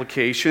second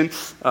application.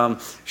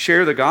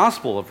 Share the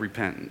gospel of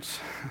repentance.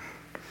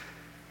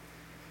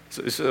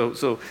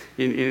 So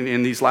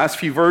in these last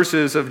few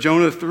verses of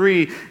Jonah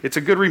 3, it's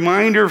a good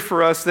reminder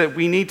for us that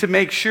we need to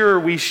make sure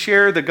we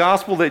share the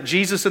gospel that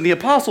Jesus and the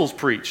apostles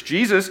preached.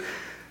 Jesus,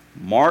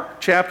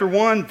 Mark chapter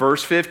 1,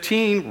 verse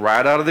 15,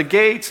 right out of the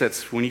gates,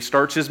 that's when he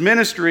starts his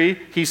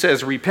ministry, he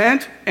says,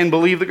 repent and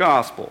believe the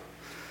gospel.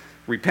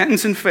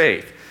 Repentance and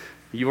faith.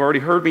 You've already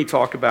heard me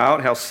talk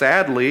about how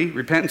sadly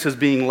repentance is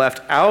being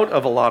left out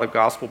of a lot of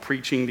gospel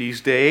preaching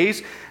these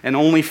days, and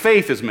only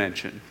faith is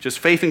mentioned. Just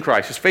faith in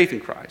Christ, just faith in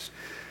Christ.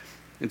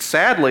 And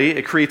sadly,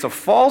 it creates a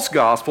false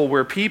gospel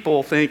where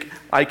people think,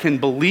 I can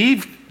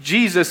believe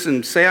Jesus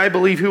and say I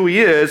believe who he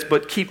is,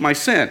 but keep my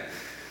sin.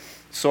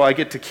 So I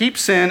get to keep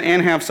sin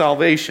and have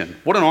salvation.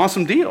 What an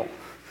awesome deal.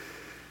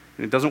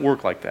 And it doesn't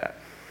work like that.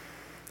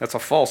 That's a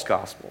false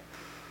gospel.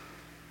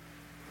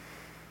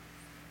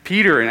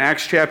 Peter in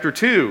Acts chapter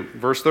 2,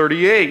 verse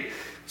 38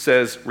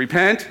 says,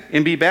 repent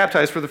and be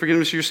baptized for the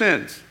forgiveness of your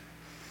sins.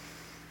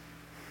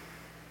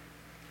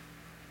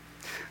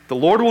 The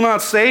Lord will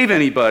not save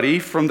anybody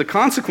from the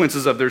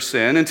consequences of their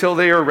sin until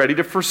they are ready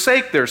to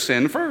forsake their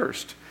sin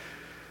first.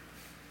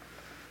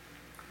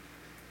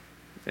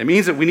 It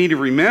means that we need to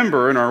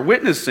remember in our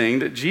witnessing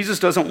that Jesus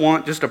doesn't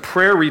want just a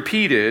prayer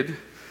repeated.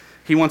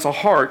 He wants a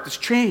heart that's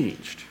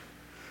changed.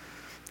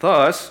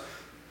 Thus,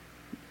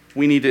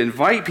 we need to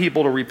invite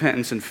people to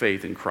repentance and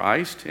faith in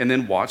Christ and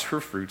then watch for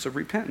fruits of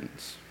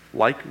repentance,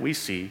 like we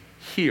see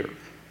here.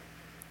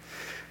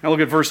 Now look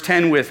at verse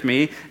 10 with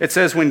me. It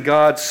says, when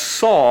God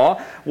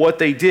saw what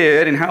they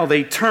did and how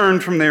they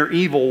turned from their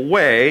evil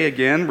way,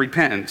 again,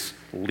 repentance,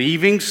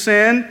 leaving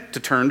sin to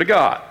turn to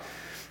God.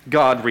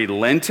 God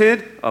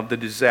relented of the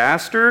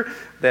disaster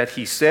that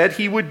he said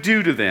he would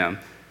do to them,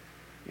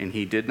 and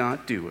he did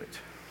not do it.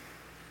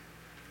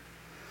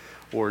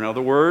 Or in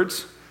other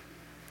words,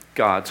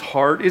 God's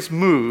heart is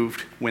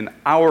moved when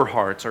our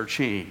hearts are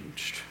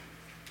changed.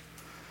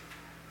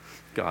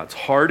 God's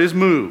heart is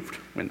moved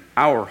when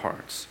our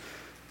hearts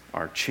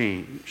are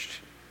changed.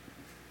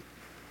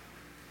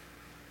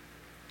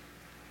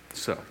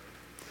 So,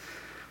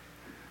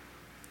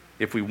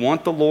 if we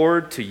want the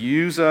Lord to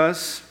use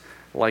us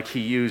like he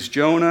used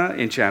Jonah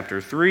in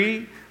chapter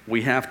 3,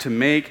 we have to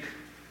make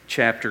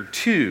chapter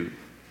 2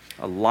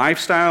 a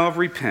lifestyle of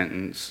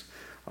repentance,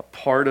 a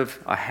part of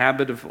a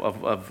habit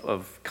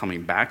of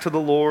coming back to the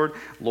Lord.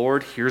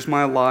 Lord, here's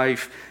my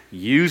life.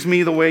 Use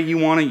me the way you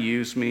want to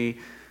use me.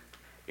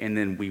 And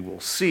then we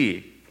will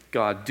see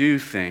God do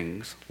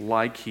things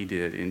like he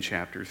did in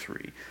chapter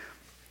 3.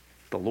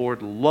 The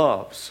Lord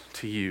loves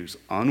to use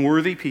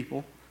unworthy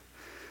people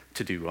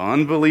to do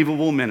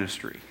unbelievable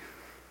ministry.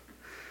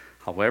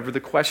 However, the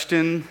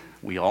question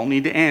we all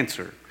need to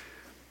answer,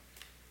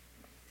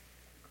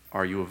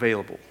 are you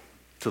available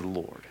to the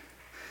Lord?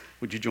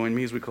 Would you join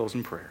me as we close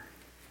in prayer?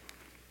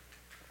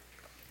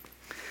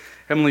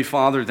 Heavenly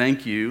Father,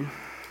 thank you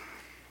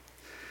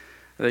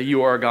that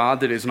you are a God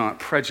that is not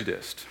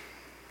prejudiced.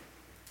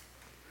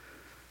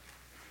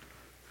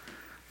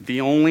 The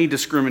only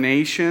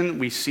discrimination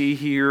we see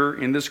here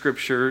in the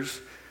Scriptures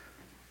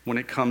when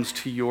it comes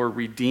to your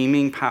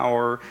redeeming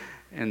power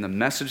and the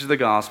message of the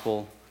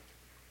gospel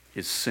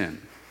is sin.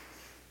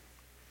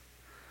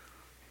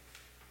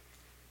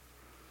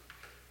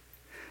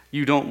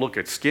 You don't look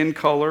at skin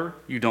color.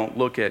 You don't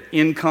look at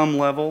income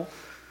level,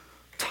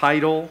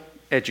 title,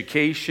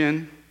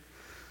 education,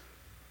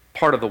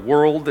 part of the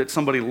world that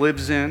somebody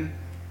lives in.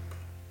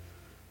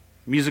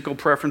 Musical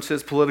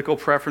preferences, political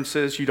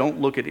preferences, you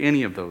don't look at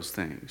any of those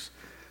things.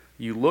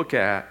 You look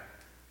at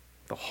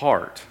the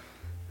heart,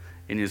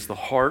 and is the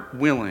heart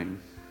willing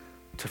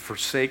to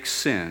forsake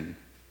sin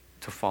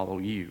to follow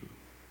you?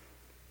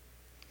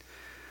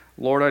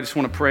 Lord, I just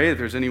want to pray if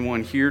there's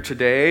anyone here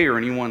today or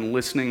anyone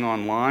listening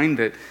online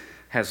that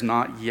has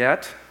not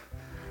yet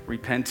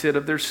repented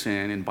of their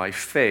sin and by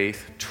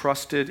faith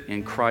trusted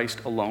in Christ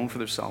alone for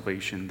their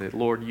salvation, that,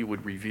 Lord, you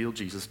would reveal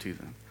Jesus to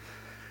them,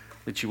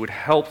 that you would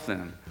help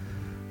them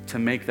to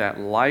make that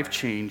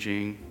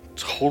life-changing,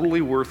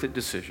 totally worth it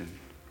decision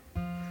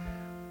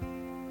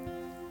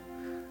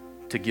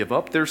to give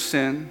up their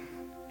sin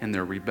and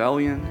their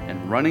rebellion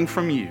and running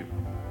from you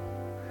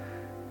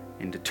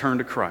and to turn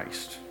to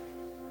Christ.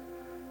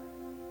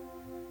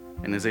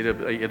 And as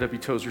A.W.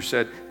 Tozer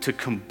said, to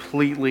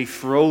completely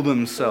throw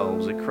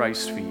themselves at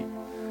Christ's feet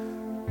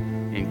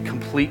in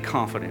complete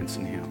confidence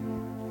in him.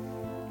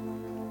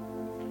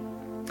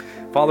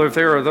 Father, if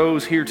there are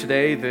those here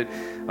today that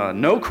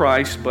know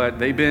Christ, but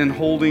they've been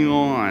holding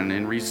on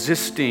and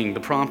resisting the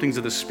promptings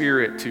of the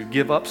Spirit to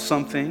give up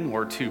something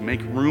or to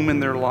make room in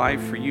their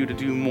life for you to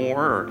do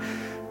more, or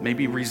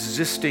maybe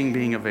resisting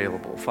being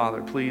available,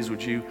 Father, please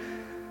would you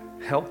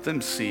help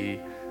them see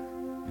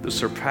the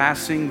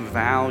surpassing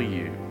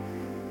value,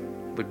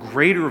 the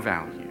greater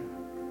value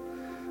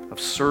of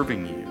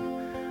serving you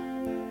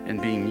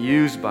and being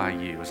used by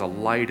you as a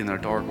light in a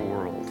dark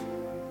world.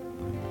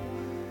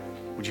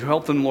 Would you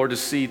help them, Lord, to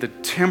see the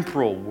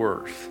temporal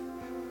worth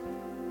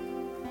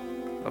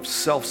of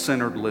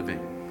self-centered living?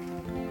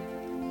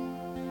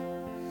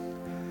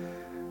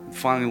 And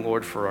finally,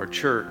 Lord, for our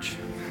church,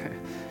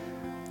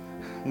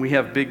 We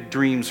have big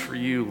dreams for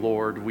you,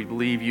 Lord. We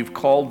believe you've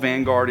called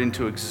Vanguard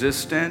into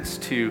existence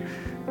to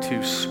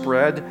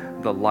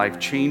spread the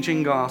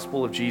life-changing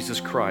gospel of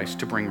Jesus Christ,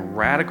 to bring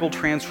radical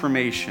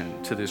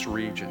transformation to this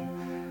region.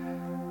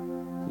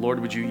 Lord,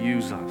 would you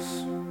use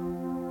us?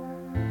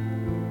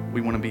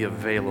 We want to be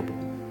available.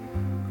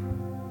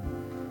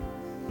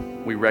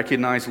 We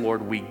recognize,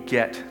 Lord, we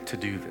get to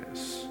do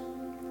this.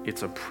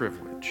 It's a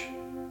privilege.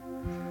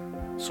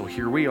 So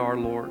here we are,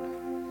 Lord.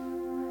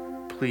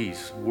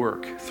 Please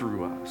work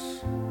through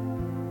us.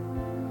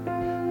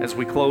 As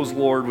we close,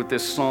 Lord, with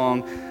this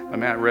song by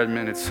Matt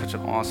Redman, it's such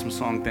an awesome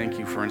song. Thank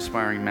you for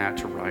inspiring Matt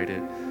to write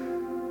it.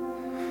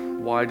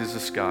 Wide as the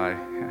sky,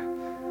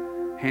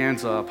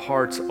 hands up,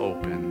 hearts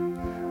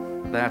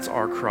open. That's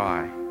our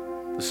cry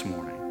this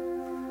morning.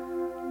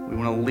 We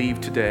want to leave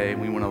today.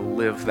 We want to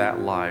live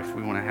that life.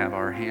 We want to have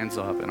our hands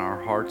up and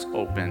our hearts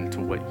open to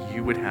what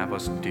you would have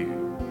us do.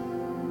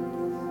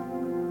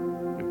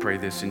 We pray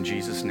this in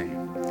Jesus'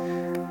 name.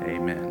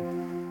 Amen.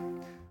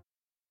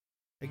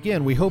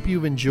 Again, we hope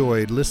you've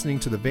enjoyed listening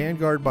to the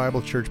Vanguard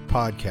Bible Church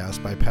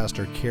podcast by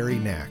Pastor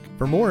Cary.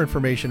 For more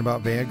information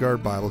about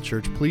Vanguard Bible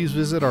Church, please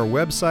visit our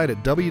website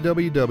at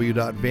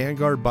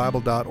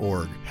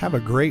www.vanguardbible.org. Have a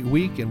great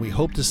week, and we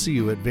hope to see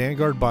you at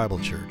Vanguard Bible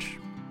Church.